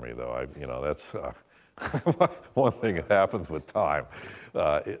holes for me, though. That's one thing that happens with time.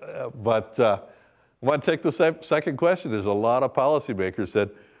 But I want to take the second question. There's a lot of policymakers said,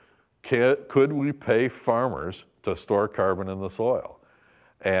 could we pay farmers to store carbon in the soil?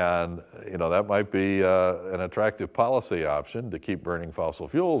 And that might be an attractive policy option to keep burning fossil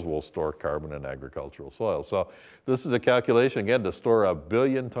fuels. We'll store carbon in agricultural soil. So this is a calculation, again, to store 1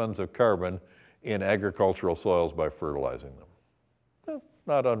 billion tons of carbon in agricultural soils by fertilizing them.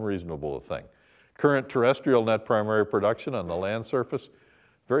 Not unreasonable a thing. Current terrestrial net primary production on the land surface,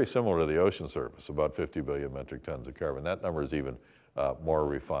 very similar to the ocean surface, about 50 billion metric tons of carbon. That number is even more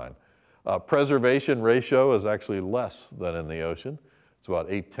refined. Preservation ratio is actually less than in the ocean. It's about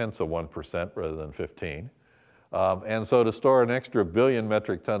 0.8% rather than 15. And so to store an extra 1 billion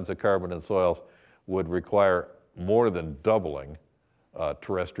metric tons of carbon in soils would require more than doubling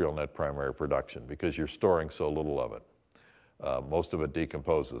terrestrial net primary production because you're storing so little of it. Most of it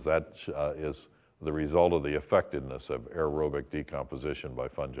decomposes. That is the result of the effectiveness of aerobic decomposition by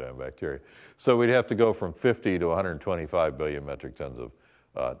fungi and bacteria. So we'd have to go from 50 to 125 billion metric tons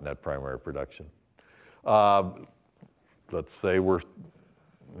of net primary production. Let's say we're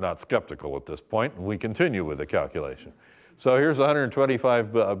not skeptical at this point, and we continue with the calculation. So here's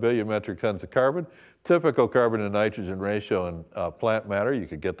 125 billion metric tons of carbon. Typical carbon to nitrogen ratio in plant matter, you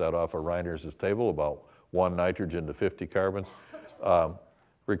could get that off of Reiners's table, about 1 nitrogen to 50 carbons.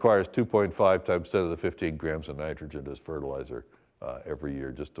 Requires 2.5 times 10 to the 15 grams of nitrogen as fertilizer every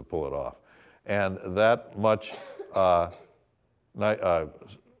year just to pull it off. And that much, that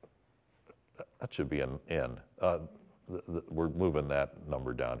should be an N. We're moving that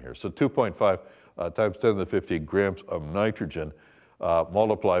number down here. So 2.5 times 10 to the 15 grams of nitrogen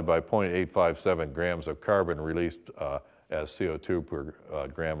multiplied by 0.857 grams of carbon released as CO2 per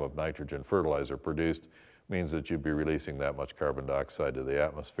gram of nitrogen fertilizer produced means that you'd be releasing that much carbon dioxide to the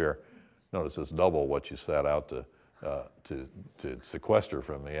atmosphere. Notice it's double what you set out to sequester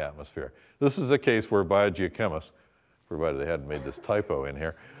from the atmosphere. This is a case where biogeochemists, provided they hadn't made this typo in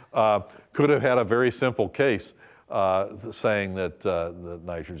here, could have had a very simple case saying that the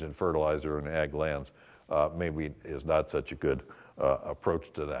nitrogen fertilizer in ag lands maybe is not such a good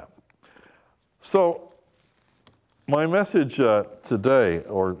approach to that. So my message today,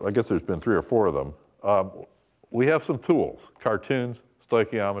 or I guess there's been 3 or 4 of them, we have some tools: cartoons,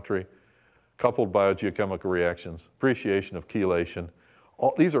 stoichiometry, coupled biogeochemical reactions, appreciation of chelation.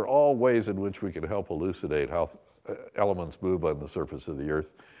 These are all ways in which we can help elucidate how elements move on the surface of the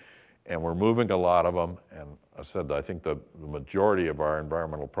Earth. And we're moving a lot of them. And I said, I think the majority of our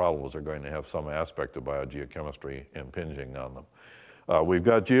environmental problems are going to have some aspect of biogeochemistry impinging on them. We've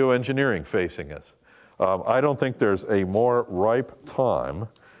got geoengineering facing us. I don't think there's a more ripe time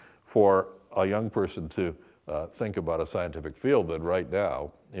for a young person to think about a scientific field than right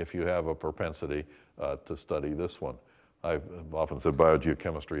now if you have a propensity to study this one. I've often said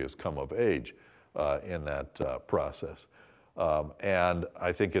biogeochemistry has come of age in that process. And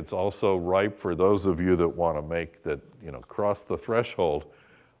I think it's also ripe for those of you that want to make that, cross the threshold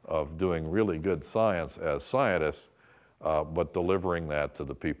of doing really good science as scientists, but delivering that to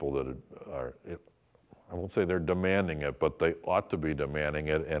the people that are, I won't say they're demanding it, but they ought to be demanding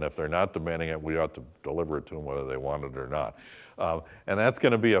it. And if they're not demanding it, we ought to deliver it to them whether they want it or not. And that's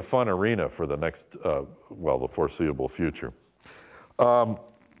going to be a fun arena for the next, the foreseeable future.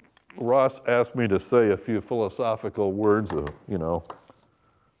 Ross asked me to say a few philosophical words,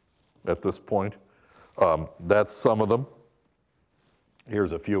 at this point. That's some of them.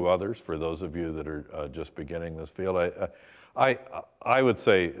 Here's a few others for those of you that are just beginning this field. I would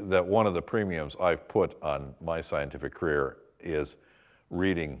say that one of the premiums I've put on my scientific career is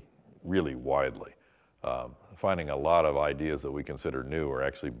reading really widely. Finding a lot of ideas that we consider new are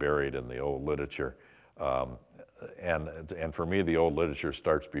actually buried in the old literature. And for me, the old literature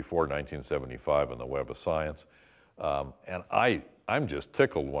starts before 1975 in the Web of Science. And I'm just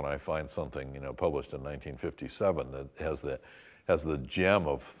tickled when I find something, published in 1957 that has the gem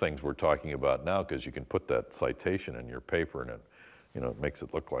of things we're talking about now, because you can put that citation in your paper and it makes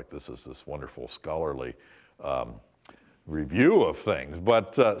it look like this is this wonderful scholarly review of things.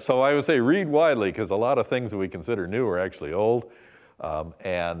 But so I would say read widely, because a lot of things that we consider new are actually old.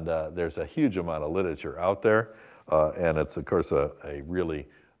 And there's a huge amount of literature out there. And it's, of course, a really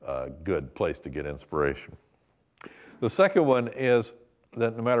good place to get inspiration. The second one is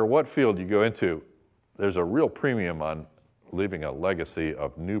that no matter what field you go into, there's a real premium on leaving a legacy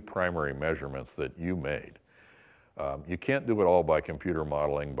of new primary measurements that you made. You can't do it all by computer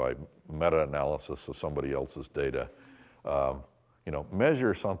modeling, by meta-analysis of somebody else's data.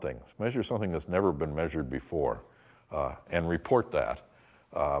 Measure something that's never been measured before, and report that.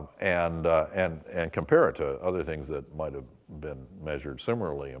 And compare it to other things that might have been measured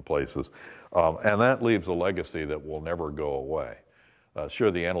similarly in places. And that leaves a legacy that will never go away.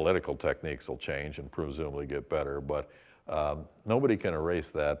 Sure, the analytical techniques will change and presumably get better, but Nobody can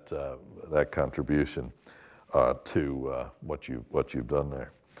erase that, that contribution to what you've done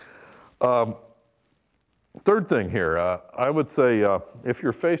there. Third thing here, I would say if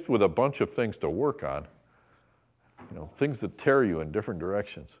you're faced with a bunch of things to work on, things that tear you in different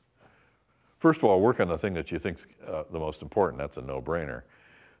directions, first of all, work on the thing that you think's the most important. That's a no-brainer.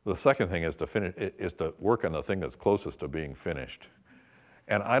 The second thing is to work on the thing that's closest to being finished.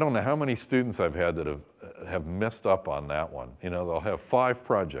 And I don't know how many students I've had that have messed up on that one. They'll have 5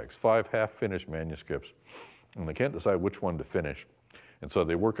 projects, 5 half-finished manuscripts, and they can't decide which one to finish. And so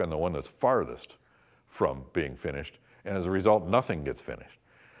they work on the one that's farthest from being finished, and as a result, nothing gets finished.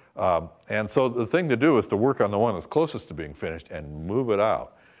 And so the thing to do is to work on the one that's closest to being finished and move it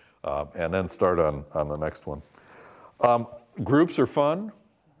out, and then start on the next one. Groups are fun.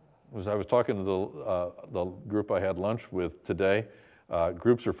 As I was talking to the group I had lunch with today,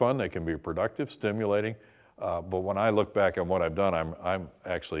 groups are fun. They can be productive, stimulating. But when I look back on what I've done, I'm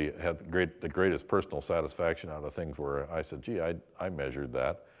actually have the greatest personal satisfaction out of things where I said, gee, I measured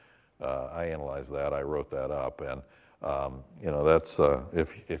that. I analyzed that. I wrote that up. And, that's,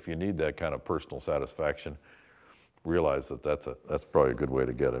 if you need that kind of personal satisfaction, realize that that's probably a good way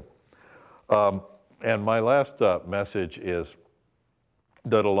to get it. And my last message is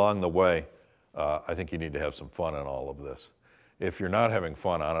that along the way, I think you need to have some fun in all of this. If you're not having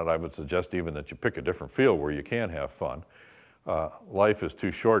fun on it, I would suggest even that you pick a different field where you can have fun. Life is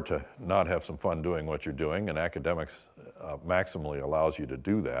too short to not have some fun doing what you're doing, and academics maximally allows you to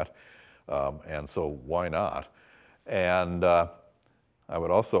do that. And so why not? And I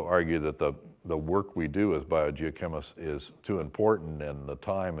would also argue that the work we do as biogeochemists is too important, and the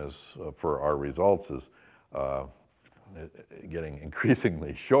time is for our results is getting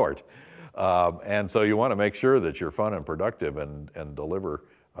increasingly short. And so you want to make sure that you're fun and productive and deliver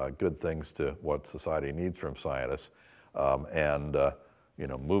good things to what society needs from scientists, and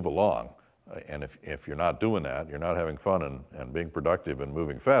move along. And if you're not doing that, you're not having fun and being productive and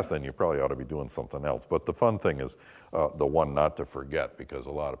moving fast, then you probably ought to be doing something else. But the fun thing is the one not to forget, because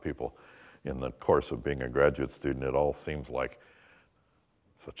a lot of people in the course of being a graduate student, it all seems like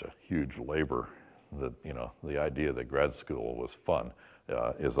such a huge labor that, the idea that grad school was fun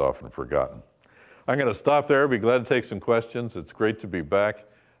is often forgotten. I'm going to stop there. Be glad to take some questions. It's great to be back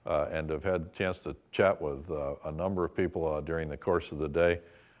and have had a chance to chat with a number of people during the course of the day.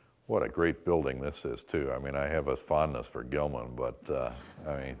 What a great building this is, too. I mean, I have a fondness for Gilman, but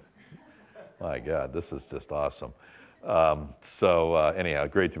my God, this is just awesome. Anyhow,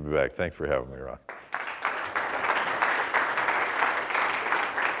 great to be back. Thanks for having me, Ron.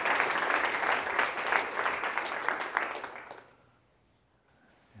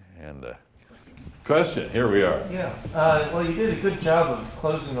 And question, here we are. Yeah, well, you did a good job of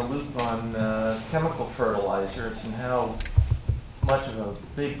closing the loop on chemical fertilizers and how much of a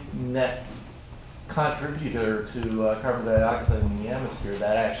big net contributor to carbon dioxide in the atmosphere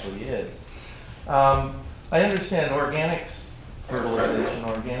that actually is. I understand organic fertilization,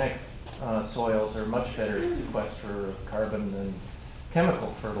 organic soils are much better sequester of carbon than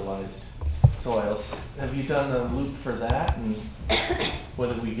chemical fertilized soils. Have you done the loop for that, and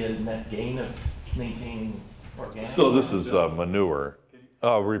whether we get a net gain of maintaining organic? So this is manure.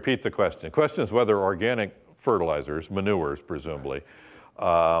 Repeat the question. The question is whether organic fertilizers, manures presumably,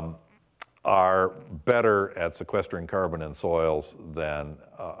 are better at sequestering carbon in soils than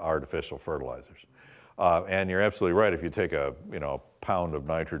artificial fertilizers. And you're absolutely right. If you take a pound of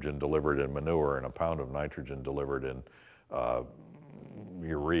nitrogen delivered in manure and a pound of nitrogen delivered in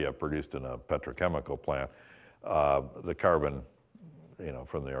urea produced in a petrochemical plant, the carbon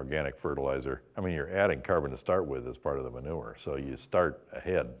from the organic fertilizer, I mean, you're adding carbon to start with as part of the manure, so you start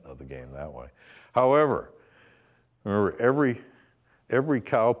ahead of the game that way. However, remember, every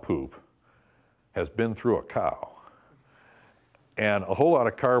cow poop has been through a cow. And a whole lot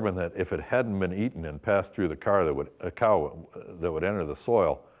of carbon that, if it hadn't been eaten and passed through the cow that would enter the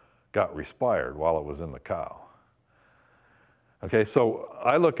soil, got respired while it was in the cow. Okay, so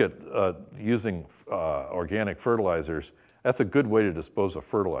I look at using organic fertilizers. That's a good way to dispose of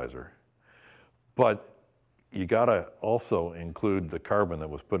fertilizer. But you gotta also include the carbon that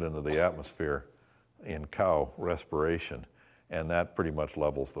was put into the atmosphere in cow respiration, and that pretty much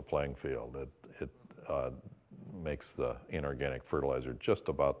levels the playing field. It makes the inorganic fertilizer just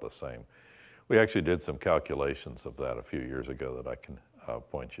about the same. We actually did some calculations of that a few years ago that I can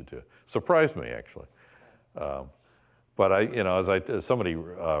point you to. Surprised me, actually. But somebody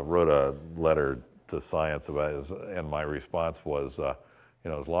wrote a letter to Science about it, and my response was,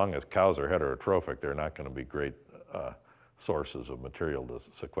 as long as cows are heterotrophic, they're not going to be great sources of material to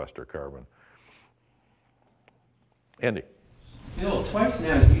sequester carbon. Andy. Bill, twice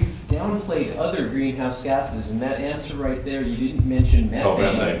now you've downplayed other greenhouse gases, and that answer right there, you didn't mention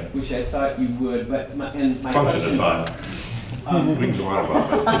methane, which I thought you would. But my Function question, of time. We can go on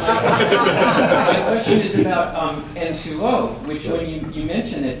about my question is about N2O, which when you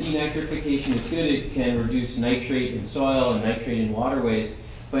mentioned that denitrification is good, it can reduce nitrate in soil and nitrate in waterways.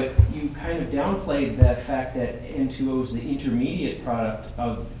 But you kind of downplayed that fact that N2O is the intermediate product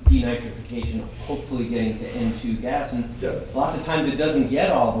of denitrification, hopefully getting to N2 gas. And lots of times it doesn't get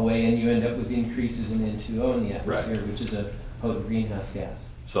all the way, and you end up with increases in N2O in the atmosphere, which is a potent greenhouse gas.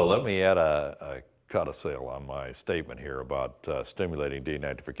 So let me add a codicil on my statement here about stimulating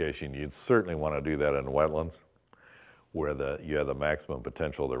denitrification. You'd certainly want to do that in wetlands, where you have the maximum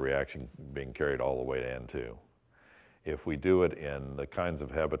potential of the reaction being carried all the way to N2. If we do it in the kinds of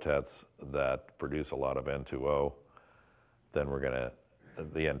habitats that produce a lot of N2O, then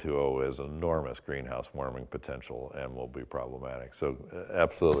the N2O is enormous greenhouse warming potential and will be problematic. So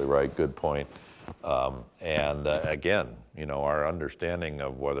absolutely right, good point. Again, our understanding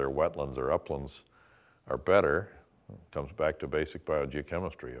of whether wetlands or uplands are better comes back to basic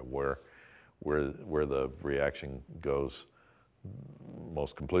biogeochemistry of where the reaction goes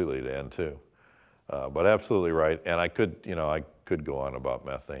most completely to N2. But absolutely right, and I could go on about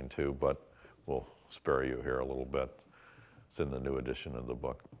methane too, but we'll spare you here a little bit. It's in the new edition of the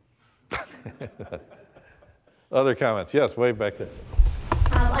book. Other comments? Yes, way back there.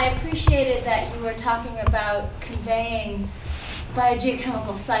 I appreciated that you were talking about conveying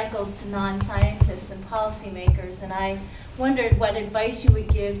biogeochemical cycles to non-scientists and policymakers, and I wondered what advice you would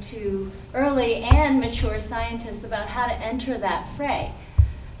give to early and mature scientists about how to enter that fray.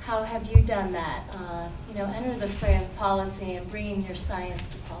 How have you done that? Enter the fray of policy and bringing your science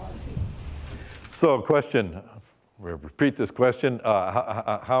to policy. So, question. Repeat this question.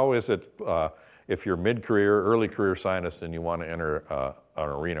 How is it if you're mid-career, early career scientist, and you want to enter an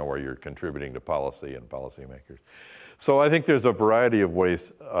arena where you're contributing to policy and policymakers? So I think there's a variety of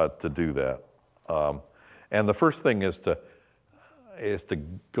ways to do that. And the first thing is to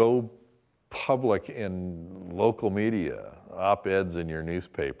go public in local media. Op-eds in your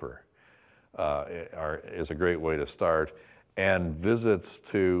newspaper is a great way to start, and visits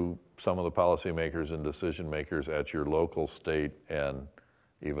to some of the policymakers and decision makers at your local, state, and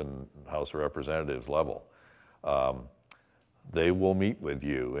even House of Representatives level. They will meet with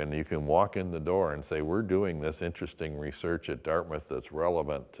you, and you can walk in the door and say, we're doing this interesting research at Dartmouth that's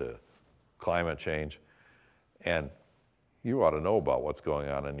relevant to climate change, and you ought to know about what's going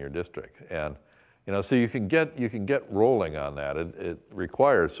on in your district. And so you can get rolling on that. It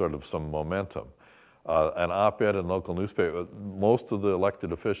requires sort of some momentum. An op-ed in local newspaper, most of the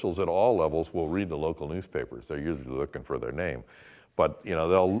elected officials at all levels will read the local newspapers. They're usually looking for their name. But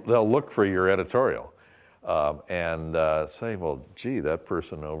they'll look for your editorial and say, well, gee, that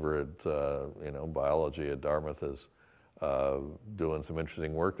person over at biology at Dartmouth is doing some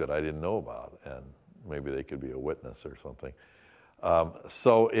interesting work that I didn't know about, and maybe they could be a witness or something.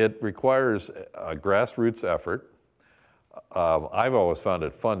 So it requires a grassroots effort. I've always found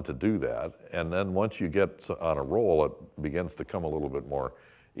it fun to do that, and then once you get on a roll, it begins to come a little bit more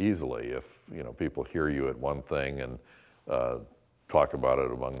easily. If people hear you at one thing and talk about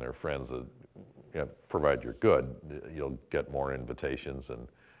it among their friends that provide your good, you'll get more invitations and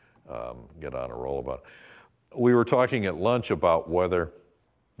get on a roll about it. We were talking at lunch about whether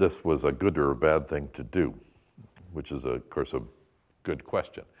this was a good or a bad thing to do, which is, of course, a good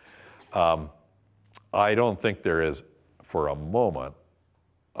question. I don't think there is, for a moment,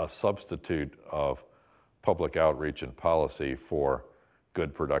 a substitute of public outreach and policy for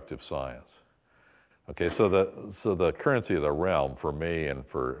good, productive science. Okay, so the currency of the realm for me and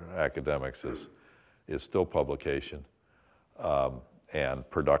for academics is still publication and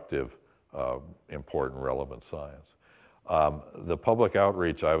productive, important, relevant science. The public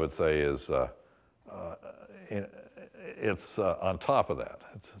outreach, I would say, is it's on top of that.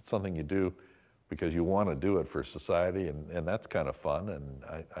 It's something you do because you want to do it for society, and that's kind of fun,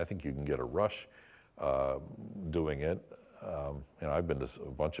 and I think you can get a rush doing it. I've been to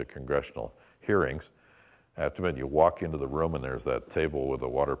a bunch of congressional hearings. I have to admit, you walk into the room and there's that table with the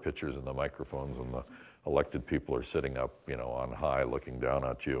water pitchers and the microphones, and the elected people are sitting up, on high, looking down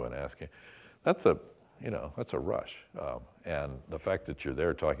at you and asking. That's a rush. And the fact that you're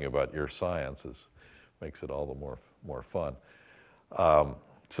there talking about your science makes it all the more fun.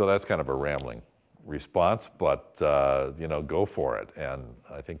 So that's kind of a rambling response, but go for it, and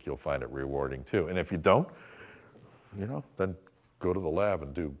I think you'll find it rewarding too. And if you don't, then go to the lab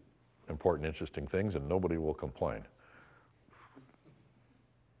and do important, interesting things, and nobody will complain.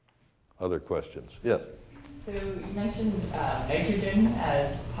 Other questions? Yes? So you mentioned nitrogen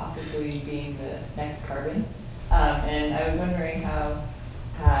as possibly being the next carbon. And I was wondering how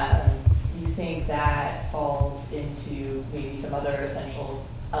you think that falls into maybe some other essential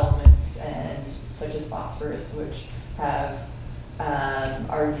elements, and such as phosphorus, which have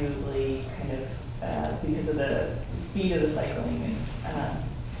arguably kind of, because of the speed of the cycling,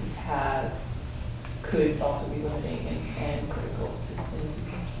 and could also be limiting and critical to.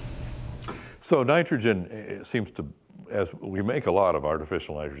 So nitrogen seems to, as we make a lot of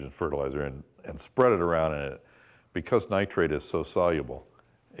artificial nitrogen fertilizer and spread it around in it, because nitrate is so soluble,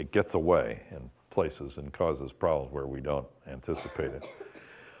 it gets away in places and causes problems where we don't anticipate it.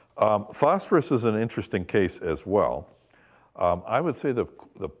 Phosphorus is an interesting case as well. I would say the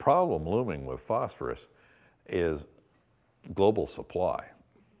problem looming with phosphorus is global supply.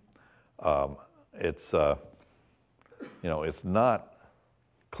 It's not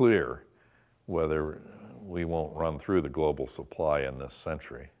clear whether we won't run through the global supply in this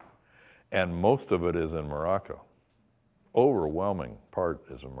century. And most of it is in Morocco. Overwhelming part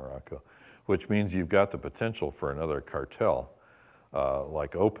is in Morocco, which means you've got the potential for another cartel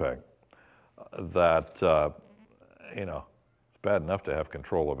like OPEC that, it's bad enough to have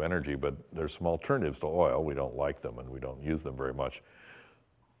control of energy, but there's some alternatives to oil. We don't like them and we don't use them very much.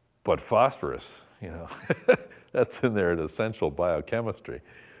 But phosphorus, that's in there, it's essential biochemistry.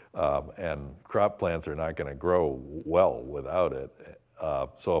 And crop plants are not going to grow well without it.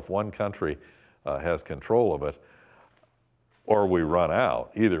 So if one country has control of it, or we run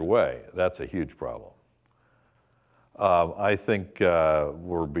out, either way, that's a huge problem. I think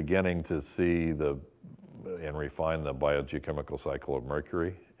we're beginning to see and refine the biogeochemical cycle of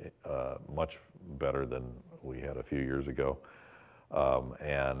mercury much better than we had a few years ago.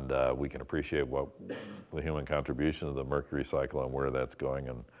 And we can appreciate what the human contribution of the mercury cycle and where that's going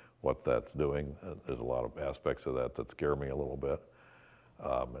and what that's doing. There's a lot of aspects of that scare me a little bit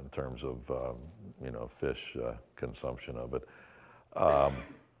in terms of fish consumption of it.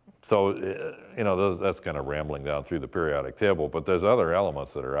 That's kind of rambling down through the periodic table, but there's other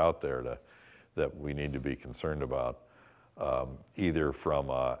elements that are out there that we need to be concerned about, either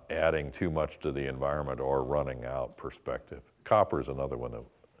from adding too much to the environment or running out perspective. Copper is another one that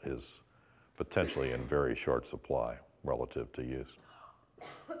is potentially in very short supply relative to use.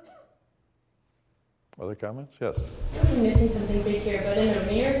 Other comments? Yes. I'm missing something big here, but in the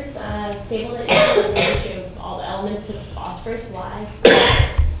Ramir's table that you have, the ratio of all the elements to phosphorus, why?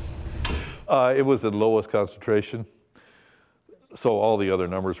 It was the lowest concentration, so all the other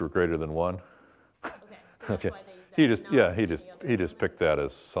numbers were greater than 1. Okay. So Okay. Why they use that, He just picked that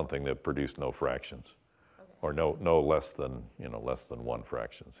as something that produced no fractions, or no less than 1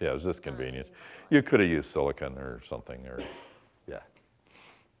 fractions. Yeah, it was just convenience. You could have used silicon or something, or yeah.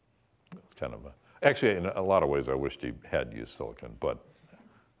 It's kind of actually, in a lot of ways, I wished he had used silicon, but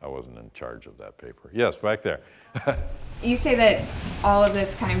I wasn't in charge of that paper. Yes, back there. You say that all of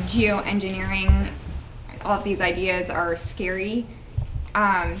this kind of geoengineering, all of these ideas are scary.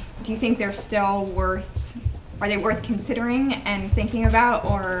 Do you think they're still are they worth considering and thinking about,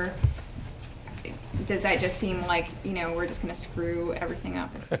 or does that just seem like, we're just going to screw everything up?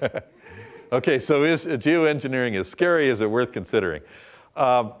 Okay, so is geoengineering is scary? Is it worth considering?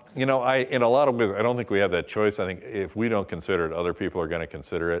 In a lot of ways, I don't think we have that choice. I think if we don't consider it, other people are going to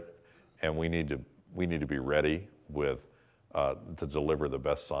consider it, and we need to be ready to deliver the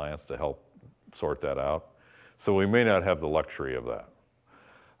best science to help sort that out. So we may not have the luxury of that.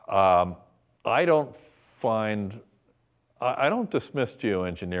 I don't dismiss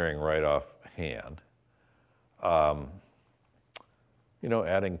geoengineering right offhand.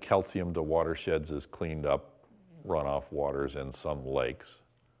 Adding calcium to watersheds has cleaned up runoff waters in some lakes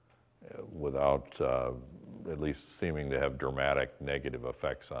without at least seeming to have dramatic negative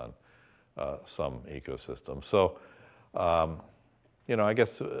effects on some ecosystems. So, I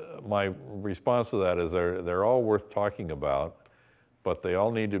guess my response to that is they're all worth talking about, but they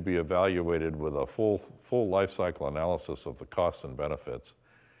all need to be evaluated with a full life cycle analysis of the costs and benefits.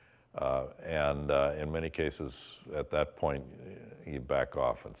 And in many cases, at that point, you back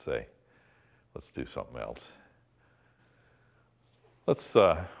off and say, let's do something else. Let's,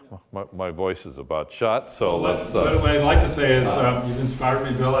 my voice is about shot, so let's... What I'd like to say is, you've inspired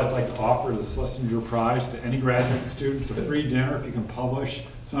me, Bill. I'd like to offer the Schlesinger Prize to any graduate students, a free dinner if you can publish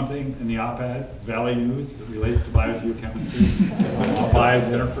something in the op-ed, Valley News, that relates to biogeochemistry. I'll buy a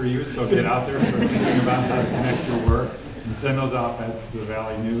dinner for you, so get out there, start thinking about how to connect your work, and send those op-eds to the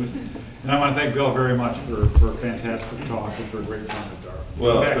Valley News. And I want to thank Bill very much for a fantastic talk and for a great time at Dartmouth.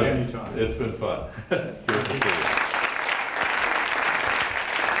 Well, Come back anytime. It's been fun. Good to see you.